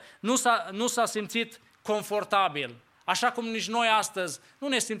siguranță nu s-a simțit confortabil, așa cum nici noi astăzi nu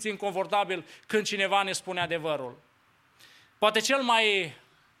ne simțim confortabil când cineva ne spune adevărul. Poate cel mai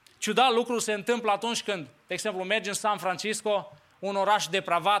ciudat lucru se întâmplă atunci când, de exemplu, mergi în San Francisco, un oraș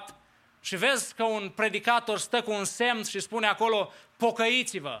depravat, și vezi că un predicator stă cu un semn și spune acolo: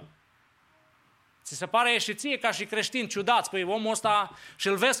 pocăiți-vă. Ți se pare și ție ca și creștin ciudat, spui omul ăsta și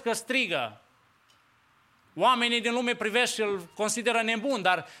îl vezi că strigă. Oamenii din lume privesc și îl consideră nebun,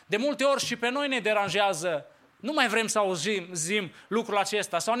 dar de multe ori și pe noi ne deranjează. Nu mai vrem să auzim lucrul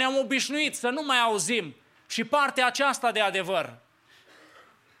acesta sau ne-am obișnuit să nu mai auzim și partea aceasta de adevăr.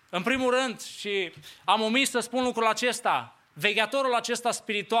 În primul rând, și am omis să spun lucrul acesta, vegheatorul acesta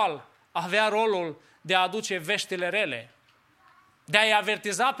spiritual avea rolul de a aduce veștile rele, de a-i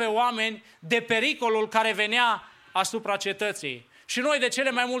avertiza pe oameni de pericolul care venea asupra cetății. Și noi de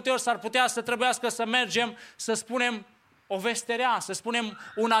cele mai multe ori s-ar putea să trebuiască să mergem să spunem o veste rea, să spunem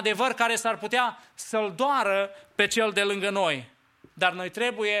un adevăr care s-ar putea să-l doară pe cel de lângă noi. Dar noi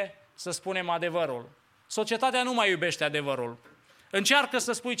trebuie să spunem adevărul. Societatea nu mai iubește adevărul. Încearcă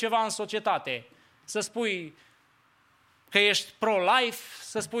să spui ceva în societate, să spui că ești pro-life,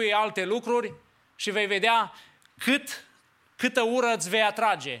 să spui alte lucruri și vei vedea câtă ură îți vei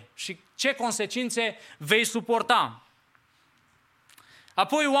atrage și ce consecințe vei suporta.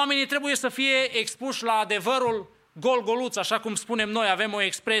 Apoi oamenii trebuie să fie expuși la adevărul gol-goluț, așa cum spunem noi, avem o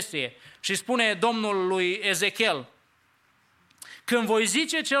expresie. Și spune Domnul lui Ezechiel: când voi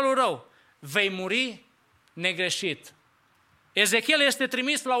zice celul rău, vei muri negreșit. Ezechiel este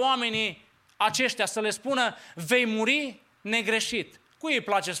trimis la oamenii aceștia să le spună: vei muri negreșit. Cui îi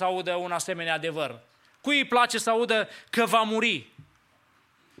place să audă un asemenea adevăr? Cui îi place să audă că va muri?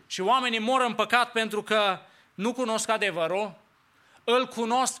 Și oamenii mor în păcat pentru că nu cunosc adevărul, îl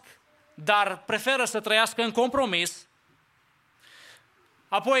cunosc, dar preferă să trăiască în compromis.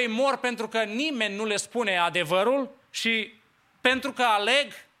 Apoi mor pentru că nimeni nu le spune adevărul și pentru că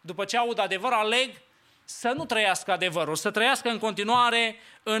aleg, după ce aud adevăr, aleg să nu trăiască adevărul, să trăiască în continuare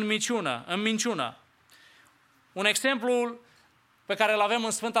în minciună. Un exemplu pe care îl avem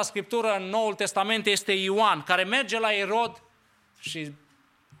în Sfânta Scriptură, în Noul Testament, este Ioan, care merge la Irod și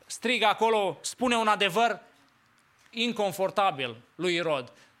strigă acolo, spune un adevăr inconfortabil lui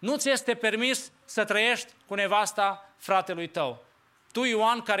Irod: nu ți este permis să trăiești cu nevasta fratelui tău. Tu,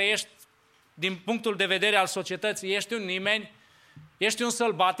 Ioan, care ești, din punctul de vedere al societății, ești un nimeni, ești un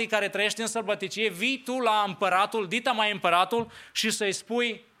sălbatic care trăiește în sălbăticie, vii tu la împăratul, dita mai împăratul, și să-i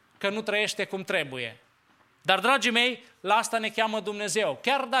spui că nu trăiește cum trebuie. Dar, dragii mei, la asta ne cheamă Dumnezeu.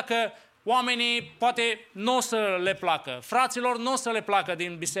 Chiar dacă oamenii poate nu o să le placă, fraților nu o să le placă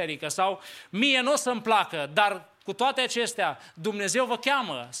din biserică sau mie nu o să-mi placă, dar cu toate acestea Dumnezeu vă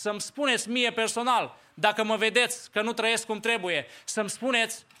cheamă să-mi spuneți mie personal, dacă mă vedeți că nu trăiesc cum trebuie, să-mi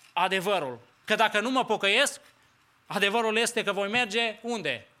spuneți adevărul. Că dacă nu mă pocăiesc, adevărul este că voi merge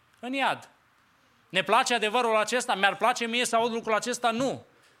unde? În iad. Ne place adevărul acesta? Mi-ar place mie să aud lucrul acesta? Nu.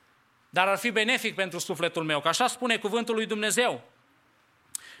 Dar ar fi benefic pentru sufletul meu, că așa spune cuvântul lui Dumnezeu.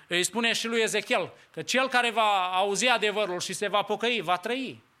 Îi spune și lui Ezechiel că cel care va auzi adevărul și se va pocăi, va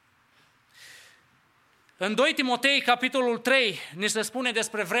trăi. În 2 Timotei, capitolul 3, ni se spune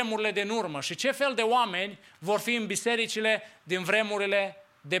despre vremurile din urmă și ce fel de oameni vor fi în bisericile din vremurile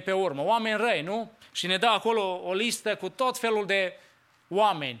de pe urmă. Oameni răi, nu? Și ne dă acolo o listă cu tot felul de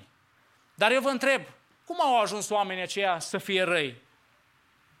oameni. Dar eu vă întreb, cum au ajuns oamenii aceia să fie răi?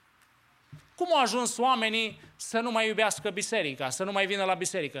 Cum au ajuns oamenii să nu mai iubească biserica, să nu mai vină la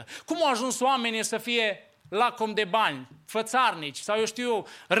biserică? Cum au ajuns oamenii să fie lacom de bani, fățarnici sau eu știu eu,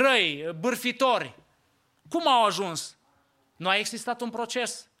 răi, bârfitori? Cum au ajuns? Nu a existat un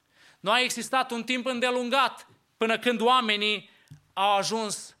proces. Nu a existat un timp îndelungat până când oamenii au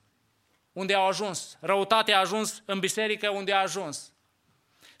ajuns unde au ajuns. Răutatea a ajuns în biserică unde a ajuns.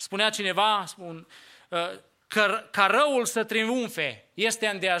 Spunea cineva că ca răul să triumfe este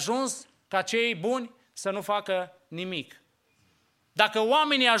îndeajuns ca cei buni să nu facă nimic. Dacă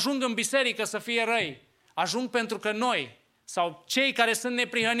oamenii ajung în biserică să fie răi, ajung pentru că noi sau cei care sunt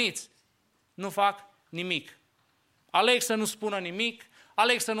neprihăniți nu fac nimic. Aleg să nu spună nimic,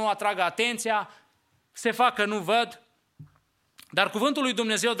 aleg să nu atragă atenția, se fac că nu văd. Dar cuvântul lui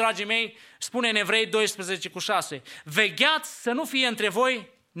Dumnezeu, dragii mei, spune în Evrei 12:6, vegheați să nu fie între voi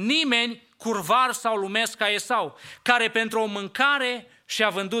nimeni curvar sau lumesc ca Esau, care pentru o mâncare și-a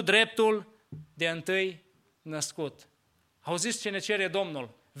vândut dreptul de întâi născut. Auziți ce ne cere Domnul?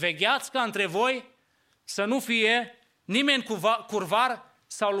 Vegheați ca între voi să nu fie nimeni curvar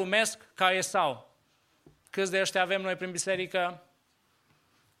sau lumesc ca Esau. Câți de ăștia avem noi prin biserică?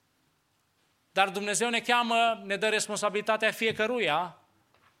 Dar Dumnezeu ne cheamă, ne dă responsabilitatea fiecăruia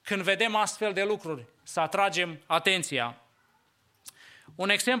când vedem astfel de lucruri, să atragem atenția. Un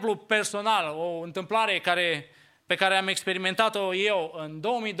exemplu personal, o întâmplare pe care am experimentat-o eu, în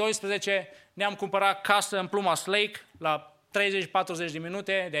 2012 ne-am cumpărat casă în Plumas Lake, la 30-40 de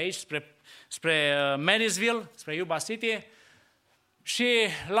minute de aici spre Marysville, spre Yuba City. Și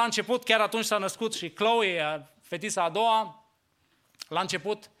la început, chiar atunci s-a născut și Chloe, fetița a doua, la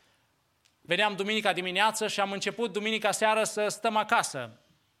început veneam duminica dimineață și am început duminica seară să stăm acasă.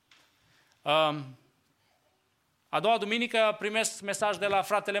 A doua duminică primesc mesaj de la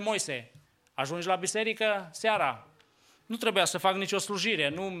fratele Moise. Ajungi la biserică seara. Nu trebuia să fac nicio slujire,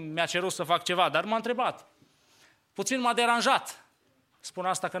 nu mi-a cerut să fac ceva, dar m-a întrebat. Puțin m-a deranjat. Spun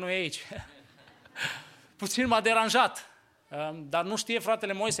asta că nu e aici. Puțin m-a deranjat. Dar nu știe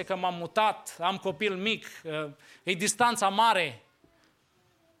fratele Moise că m-am mutat, am copil mic, e distanța mare.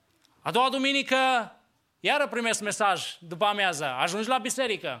 A doua duminică, iară primesc mesaj după amiază, ajungi la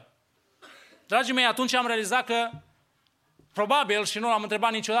biserică. Dragii mei, atunci am realizat că probabil, și nu l-am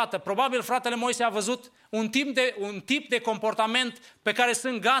întrebat niciodată, probabil fratele Moise a văzut un tip de comportament pe care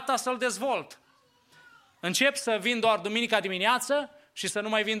sunt gata să-l dezvolt. Încep să vin doar duminica dimineață și să nu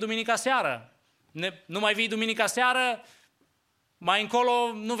mai vin duminica seară. Nu mai vii duminica seară, mai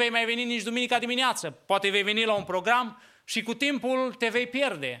încolo nu vei mai veni nici duminica dimineață. Poate vei veni la un program și cu timpul te vei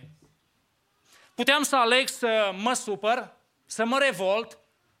pierde. Puteam să aleg să mă supăr, să mă revolt,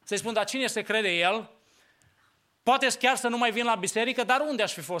 să-i spun, dar cine se crede el? Poate chiar să nu mai vin la biserică, dar unde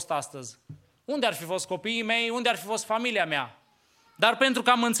aș fi fost astăzi? Unde ar fi fost copiii mei? Unde ar fi fost familia mea? Dar pentru că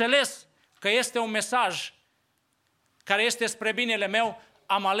am înțeles că este un mesaj care este spre binele meu,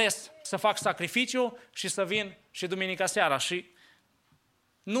 am ales să fac sacrificiu și să vin și duminica seara. Și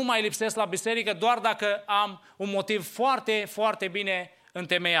nu mai lipsesc la biserică doar dacă am un motiv foarte, foarte bine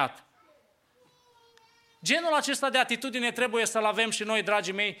întemeiat. Genul acesta de atitudine trebuie să-l avem și noi,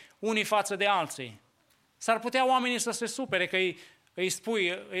 dragii mei, unii față de alții. S-ar putea oamenii să se supere că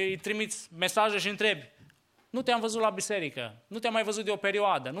îi trimiți mesaje și întrebi, nu te-am văzut la biserică, nu te-am mai văzut de o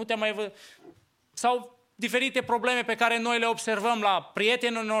perioadă, nu te-am mai văzut... Sau diferite probleme pe care noi le observăm la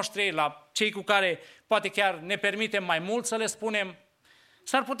prietenii noștri, la cei cu care poate chiar ne permitem mai mult să le spunem.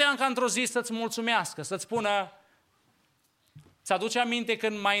 S-ar putea încă într-o zi să-ți mulțumească, să-ți spună, ți-aduce aminte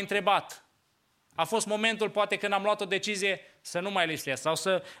când m-ai întrebat? A fost momentul poate când am luat o decizie să nu mai lipsesc sau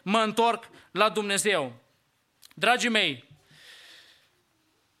să mă întorc la Dumnezeu. Dragii mei,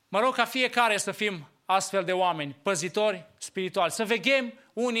 mă rog ca fiecare să fim astfel de oameni, păzitori spirituali, să veghem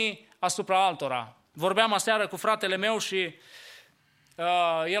unii asupra altora. Vorbeam aseară cu fratele meu și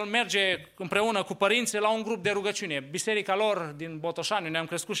el merge împreună cu părinții la un grup de rugăciune. Biserica lor din Botoșani, unde am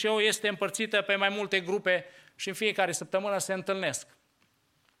crescut și eu, este împărțită pe mai multe grupe și în fiecare săptămână se întâlnesc.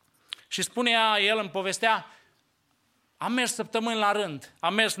 Și spunea, el îmi povestea, am mers săptămâni la rând,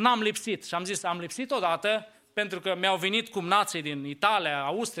 n-am lipsit. Și am zis, am lipsit odată, pentru că mi-au venit cumnații din Italia,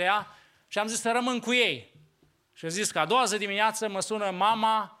 Austria, și am zis să rămân cu ei. Și am zis că a doua zi dimineață mă sună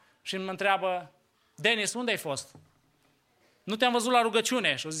mama și mă întreabă, Denis, unde ai fost? Nu te-am văzut la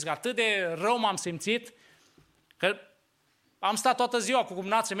rugăciune. Și am zis că atât de rău m-am simțit că am stat toată ziua cu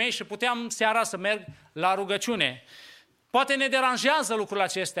cumnații mei și puteam seara să merg la rugăciune. Poate ne deranjează lucrurile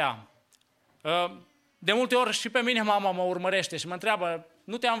acestea. De multe ori și pe mine mama mă urmărește și mă întreabă,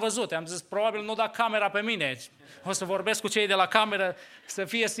 nu te-am văzut. Am zis, probabil nu da camera pe mine. O să vorbesc cu cei de la cameră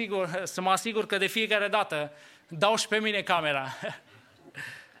să mă asigur că de fiecare dată dau și pe mine camera.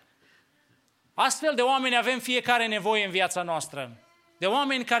 Astfel de oameni avem fiecare nevoie în viața noastră. De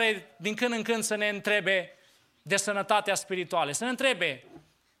oameni care din când în când să ne întrebe de sănătatea spirituală. Să ne întrebe,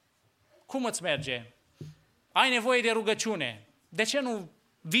 cum îți merge? Ai nevoie de rugăciune. De ce nu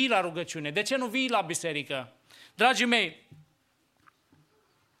vii la rugăciune? De ce nu vii la biserică? Dragii mei,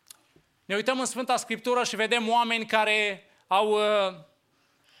 ne uităm în Sfânta Scriptură și vedem oameni care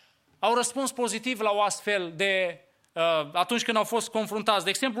au răspuns pozitiv la o astfel de atunci când au fost confruntați. De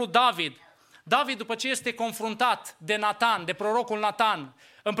exemplu, David, după ce este confruntat de Natan, de prorocul Natan,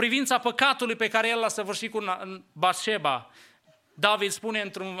 în privința păcatului pe care el l-a săvârșit cu Batșeba, David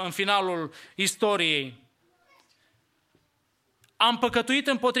spune în finalul istoriei, am păcătuit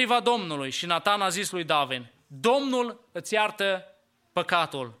împotriva Domnului. Și Natan a zis lui David, Domnul îți iartă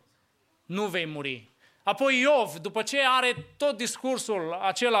păcatul, nu vei muri. Apoi Iov, după ce are tot discursul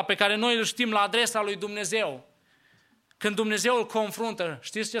acela pe care noi îl știm la adresa lui Dumnezeu, când Dumnezeu îl confruntă,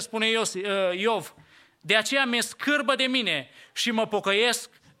 știți ce spune Iov? De aceea mi-e scârbă de mine și mă pocăiesc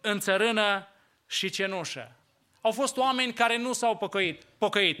în țărână și cenușă. Au fost oameni care nu s-au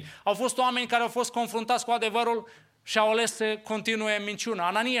pocăit. Au fost oameni care au fost confruntați cu adevărul și au ales să continue minciuna.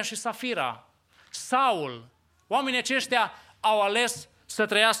 Anania și Safira, Saul, oamenii aceștia au ales să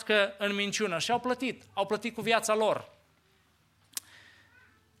trăiască în minciună și au plătit cu viața lor.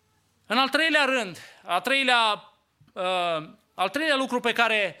 În al treilea rând, al treilea lucru pe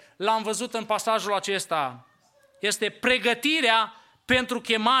care l-am văzut în pasajul acesta este pregătirea pentru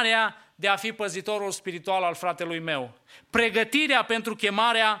chemarea de a fi păzitorul spiritual al fratelui meu. Pregătirea pentru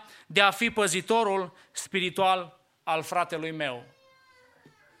chemarea de a fi păzitorul spiritual al fratelui meu.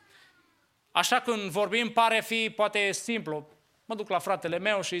 Așa când vorbim pare fi poate simplu. Mă duc la fratele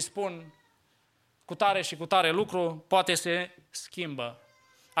meu și îi spun cu tare și cu tare lucru, poate se schimbă.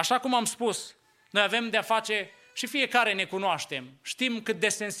 Așa cum am spus, noi avem de-a face și fiecare ne cunoaștem. Știm cât de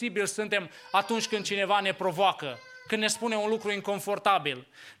sensibili suntem atunci când cineva ne provoacă, când ne spune un lucru inconfortabil.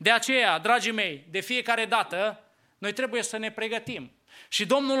 De aceea, dragii mei, de fiecare dată, noi trebuie să ne pregătim. Și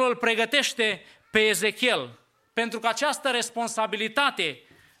Domnul îl pregătește pe Ezechiel, pentru că această responsabilitate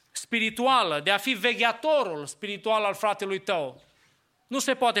spirituală, de a fi vegheatorul spiritual al fratelui tău, nu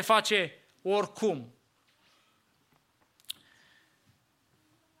se poate face oricum.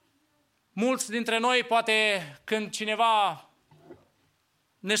 Mulți dintre noi, poate când cineva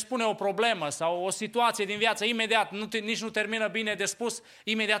ne spune o problemă sau o situație din viață, imediat, nici nu termină bine de spus,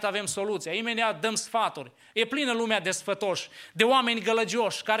 imediat avem soluția, imediat dăm sfaturi. E plină lumea de sfătoși, de oameni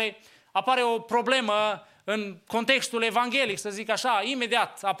gălăgioși, care apare o problemă în contextul evanghelic, să zic așa,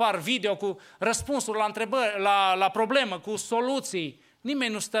 imediat apar video cu răspunsuri la întrebări, la problemă, cu soluții.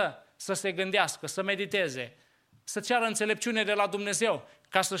 Nimeni nu stă să se gândească, să mediteze, să ceară înțelepciune de la Dumnezeu,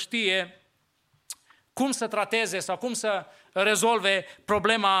 ca să știe cum să trateze sau cum să rezolve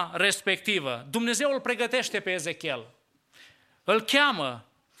problema respectivă. Dumnezeu îl pregătește pe Ezechiel, îl cheamă,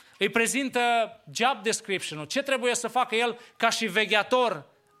 îi prezintă job description-ul, ce trebuie să facă el ca și vegheator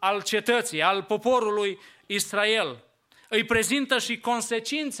al cetății, al poporului Israel. Îi prezintă și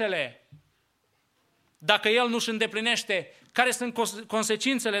consecințele dacă el nu-și îndeplinește, care sunt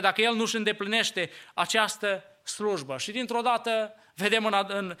consecințele dacă el nu-și îndeplinește această slujbă. Și dintr-o dată vedem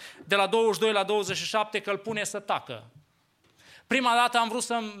de la 22 la 27 că îl pune să tacă. Prima dată am vrut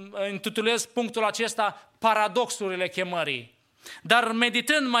să intitulez punctul acesta paradoxurile chemării. Dar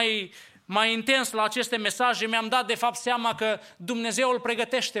meditând mai intens la aceste mesaje, mi-am dat de fapt seama că Dumnezeu îl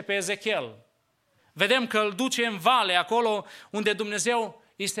pregătește pe Ezechiel. Vedem că îl duce în vale, acolo unde Dumnezeu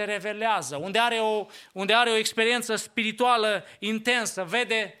îi se revelează, unde are o experiență spirituală intensă,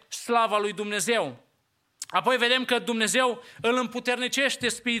 vede slava lui Dumnezeu. Apoi vedem că Dumnezeu îl împuternicește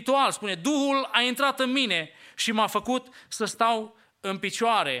spiritual, spune, Duhul a intrat în mine și m-a făcut să stau în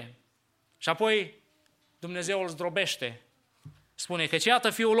picioare. Și apoi Dumnezeu îl zdrobește. spune că iată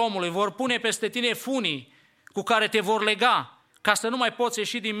Fiul omului vor pune peste tine funii cu care te vor lega, ca să nu mai poți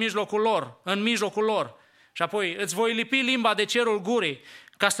ieși din mijlocul lor, în mijlocul lor. Și apoi îți voi lipi limba de cerul gurii,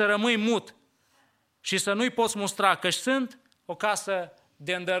 ca să rămâi mut și să nu-i poți mustra, căci sunt o casă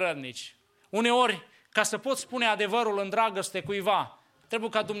de îndărătnici. Uneori, ca să poți spune adevărul în dragoste cuiva, trebuie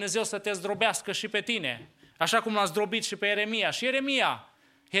ca Dumnezeu să te zdrobească și pe tine, așa cum l-a zdrobit și pe Ieremia. Și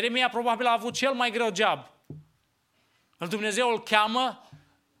Ieremia probabil a avut cel mai greu job. Dumnezeu îl cheamă,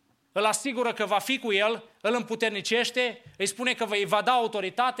 îl asigură că va fi cu el, îl împuternicește, îi spune că îi va da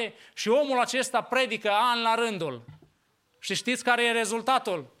autoritate și omul acesta predică an la rândul. Și știți care e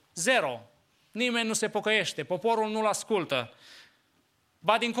rezultatul? 0. Nimeni nu se pocăiește, poporul nu-l ascultă.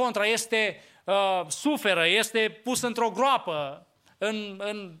 Ba din contră, suferă, este pus într-o groapă,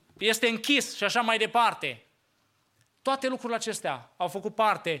 este închis și așa mai departe. Toate lucrurile acestea au făcut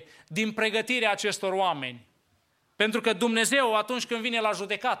parte din pregătirea acestor oameni. Pentru că Dumnezeu, atunci când vine la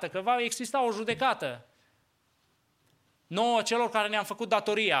judecată, că va exista o judecată, nouă celor care ne-am făcut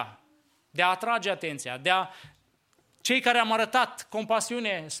datoria de a atrage atenția, cei care am arătat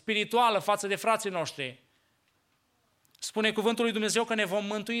compasiune spirituală față de frații noștri, spune cuvântul lui Dumnezeu că ne vom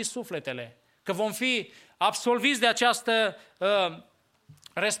mântui sufletele, că vom fi absolviți de această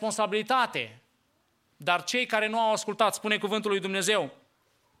responsabilitate. Dar cei care nu au ascultat, spune cuvântul lui Dumnezeu,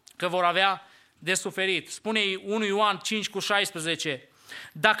 că vor avea de suferit. Spune 1 Ioan 5:16,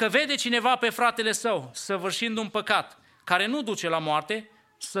 dacă vede cineva pe fratele său săvârșind un păcat care nu duce la moarte,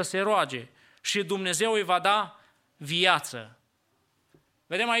 să se roage și Dumnezeu îi va da viață.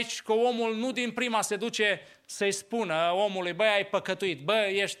 Vedem aici că omul nu din prima se duce să-i spună omului, băi, ai păcătuit,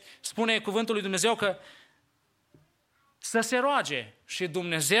 spune cuvântul lui Dumnezeu că să se roage și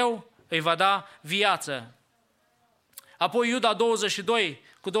Dumnezeu îi va da viață. Apoi Iuda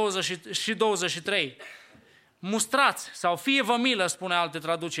 22:20-23. Mustrați, sau fie-vă milă, spune alte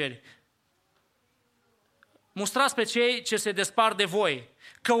traduceri. Mustrați pe cei ce se despart de voi.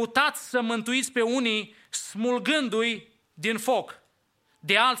 Căutați să mântuiți pe unii smulgându-i din foc.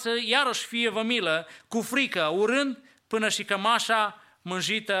 De alții, iarăși fie-vă milă, cu frică, urând până și cămașa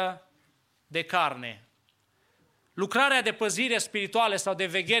mânjită de carne. Lucrarea de păzire spirituală sau de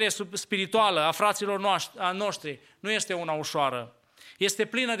veghere spirituală a fraților noștri nu este una ușoară. Este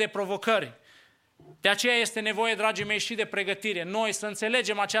plină de provocări. De aceea este nevoie, dragii mei, și de pregătire. Noi să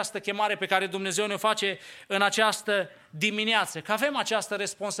înțelegem această chemare pe care Dumnezeu ne face în această dimineață, că avem această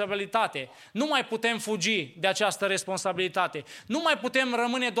responsabilitate. Nu mai putem fugi de această responsabilitate. Nu mai putem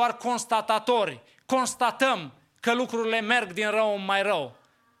rămâne doar constatatori. Constatăm că lucrurile merg din rău în mai rău.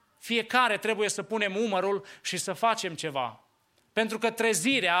 Fiecare trebuie să punem umărul și să facem ceva. Pentru că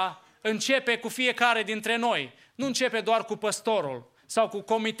trezirea începe cu fiecare dintre noi. Nu începe doar cu păstorul sau cu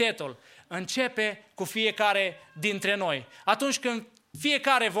comitetul. Începe cu fiecare dintre noi. Atunci când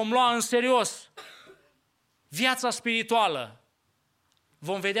fiecare vom lua în serios viața spirituală,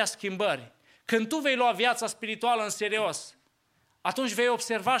 vom vedea schimbări. Când tu vei lua viața spirituală în serios, atunci vei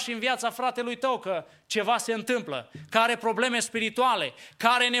observa și în viața fratelui tău că ceva se întâmplă, că are probleme spirituale, că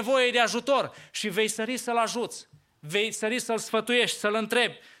are nevoie de ajutor și vei sări să-l ajuți, vei sări să-l sfătuiești, să-l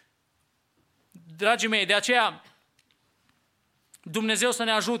întrebi. Dragii mei, de aceea Dumnezeu să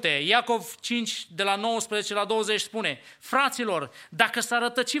ne ajute. Iacov 5, de la 19 la 20 spune, fraților, dacă s-ar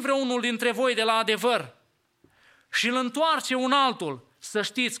rătăci vreunul dintre voi de la adevăr și îl întoarce un altul, să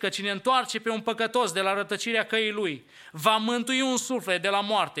știți că cine întoarce pe un păcătos de la rătăcirea căii lui, va mântui un suflet de la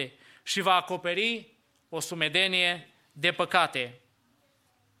moarte și va acoperi o sumedenie de păcate.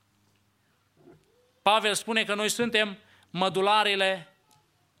 Pavel spune că noi suntem mădularele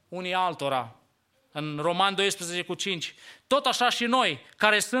unii altora. În Roman 12:5. Tot așa și noi,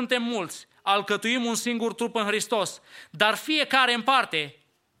 care suntem mulți, alcătuim un singur trup în Hristos, dar fiecare în parte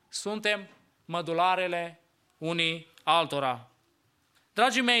suntem mădularele unii altora.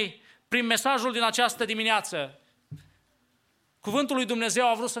 Dragii mei, prin mesajul din această dimineață, cuvântul lui Dumnezeu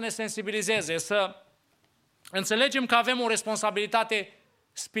a vrut să ne sensibilizeze, să înțelegem că avem o responsabilitate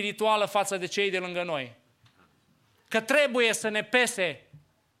spirituală față de cei de lângă noi. Că trebuie să ne pese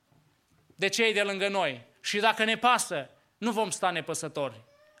de cei de lângă noi. Și dacă ne pasă, nu vom sta nepăsători.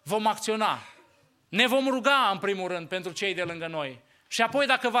 Vom acționa. Ne vom ruga, în primul rând, pentru cei de lângă noi. Și apoi,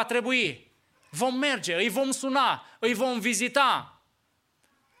 dacă va trebui, vom merge, îi vom suna, îi vom vizita,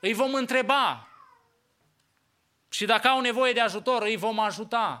 îi vom întreba. Și dacă au nevoie de ajutor, îi vom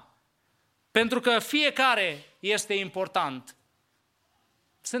ajuta. Pentru că fiecare este important.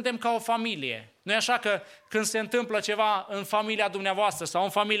 Suntem ca o familie. Nu e așa că când se întâmplă ceva în familia dumneavoastră sau în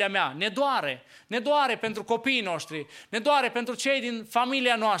familia mea, ne doare. Ne doare pentru copiii noștri, ne doare pentru cei din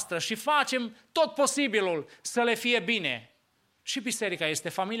familia noastră și facem tot posibilul să le fie bine. Și biserica este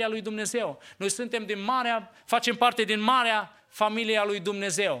familia lui Dumnezeu. Noi facem parte din marea familie a lui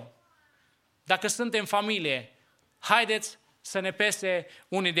Dumnezeu. Dacă suntem familie, haideți să ne pese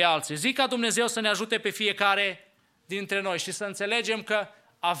unii de alții. Zic ca Dumnezeu să ne ajute pe fiecare dintre noi și să înțelegem că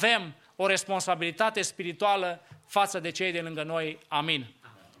avem o responsabilitate spirituală față de cei de lângă noi. Amin.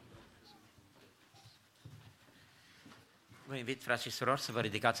 Vă invit, frați și surori, să vă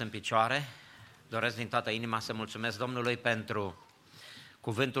ridicați în picioare. Doresc din toată inima să mulțumesc Domnului pentru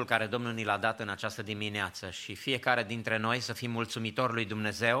cuvântul care Domnul ni l-a dat în această dimineață și fiecare dintre noi să fim mulțumitori lui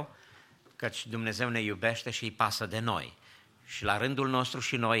Dumnezeu, căci Dumnezeu ne iubește și îi pasă de noi. Și la rândul nostru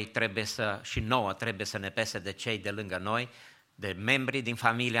și nouă trebuie să ne pese de cei de lângă noi, de membrii din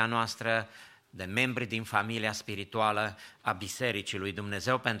familia noastră, de membri din familia spirituală a Bisericii lui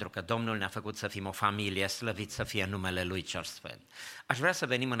Dumnezeu, pentru că Domnul ne-a făcut să fim o familie, slăvit să fie numele Lui cel Sfânt. Aș vrea să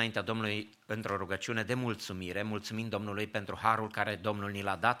venim înaintea Domnului într-o rugăciune de mulțumire, mulțumind Domnului pentru harul care Domnul ni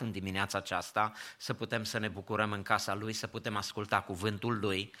l-a dat în dimineața aceasta, să putem să ne bucurăm în casa Lui, să putem asculta cuvântul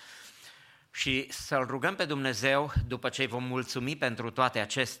Lui și să-L rugăm pe Dumnezeu, după ce îi vom mulțumi pentru toate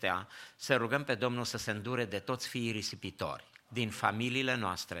acestea, să rugăm pe Domnul să se îndure de toți fiii risipitori din familiile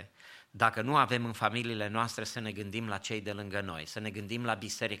noastre. Dacă nu avem în familiile noastre, să ne gândim la cei de lângă noi, să ne gândim la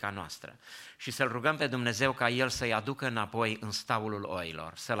biserica noastră și să-L rugăm pe Dumnezeu ca El să-i aducă înapoi în staulul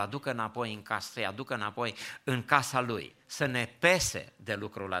oilor, să-L aducă înapoi în casă, să-i aducă înapoi în casa Lui, să ne pese de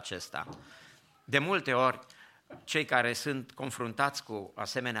lucrul acesta. De multe ori, cei care sunt confruntați cu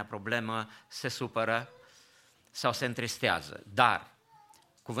asemenea problemă se supără sau se întristează, dar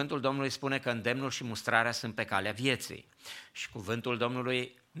cuvântul Domnului spune că îndemnul și mustrarea sunt pe calea vieții și cuvântul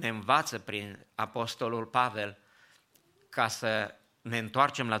Domnului ne învață prin apostolul Pavel ca să ne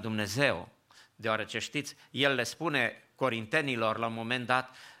întoarcem la Dumnezeu, deoarece știți, el le spune corintenilor la un moment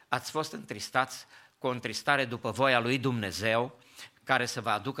dat, ați fost întristați cu o întristare după voia lui Dumnezeu, care să vă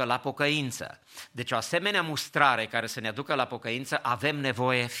aducă la pocăință. Deci o asemenea mustrare care să ne aducă la pocăință avem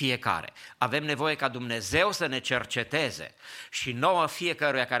nevoie fiecare. Avem nevoie ca Dumnezeu să ne cerceteze și nouă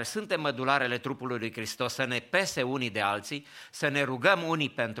fiecăruia care suntem mădularele trupului lui Hristos să ne pese unii de alții, să ne rugăm unii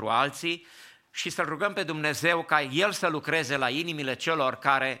pentru alții și să-L rugăm pe Dumnezeu ca El să lucreze la inimile celor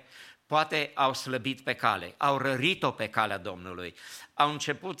care poate au slăbit pe cale, au rărit-o pe calea Domnului, au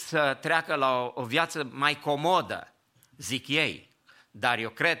început să treacă la o viață mai comodă, zic ei. Dar eu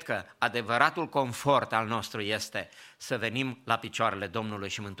cred că adevăratul confort al nostru este să venim la picioarele Domnului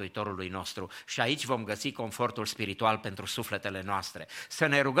și Mântuitorului nostru și aici vom găsi confortul spiritual pentru sufletele noastre. Să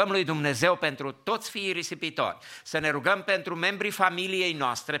ne rugăm lui Dumnezeu pentru toți fiii risipitori, să ne rugăm pentru membrii familiei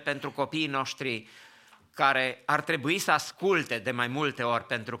noastre, pentru copiii noștri care ar trebui să asculte de mai multe ori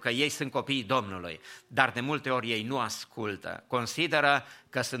pentru că ei sunt copiii Domnului, dar de multe ori ei nu ascultă, consideră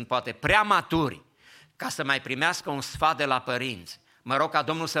că sunt poate prea maturi ca să mai primească un sfat de la părinți. Mă rog ca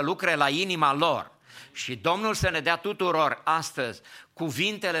Domnul să lucre la inima lor și Domnul să ne dea tuturor astăzi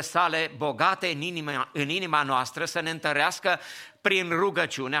cuvintele sale bogate în inima noastră, să ne întărească prin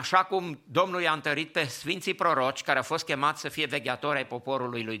rugăciune, așa cum Domnul i-a întărit pe sfinții proroci care au fost chemați să fie vegheatori ai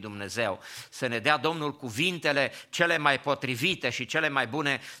poporului lui Dumnezeu. Să ne dea Domnul cuvintele cele mai potrivite și cele mai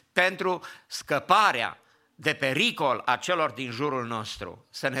bune pentru scăparea de pericol a celor din jurul nostru.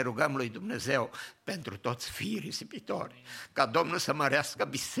 Să ne rugăm lui Dumnezeu pentru toți fiii risipitori, ca Domnul să mărească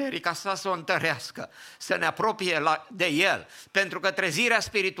biserica sa, să o întărească, să ne apropie de El, pentru că trezirea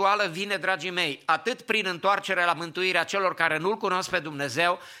spirituală vine, dragii mei, atât prin întoarcerea la mântuirea celor care nu-L cunosc pe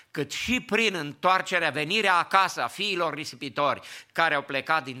Dumnezeu, cât și prin întoarcerea, venirea acasă a fiilor risipitori care au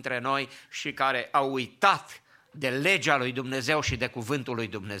plecat dintre noi și care au uitat de legea lui Dumnezeu și de cuvântul lui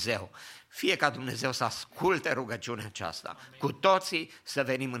Dumnezeu. Fie ca Dumnezeu să asculte rugăciunea aceasta. Amin. Cu toții să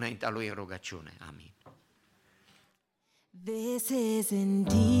venim înaintea Lui în rugăciune. Amin. This isn't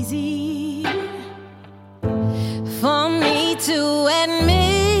easy for me to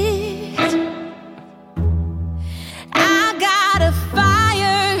admit. I got a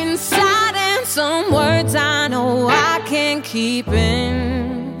fire inside and some words I know I can't keep in.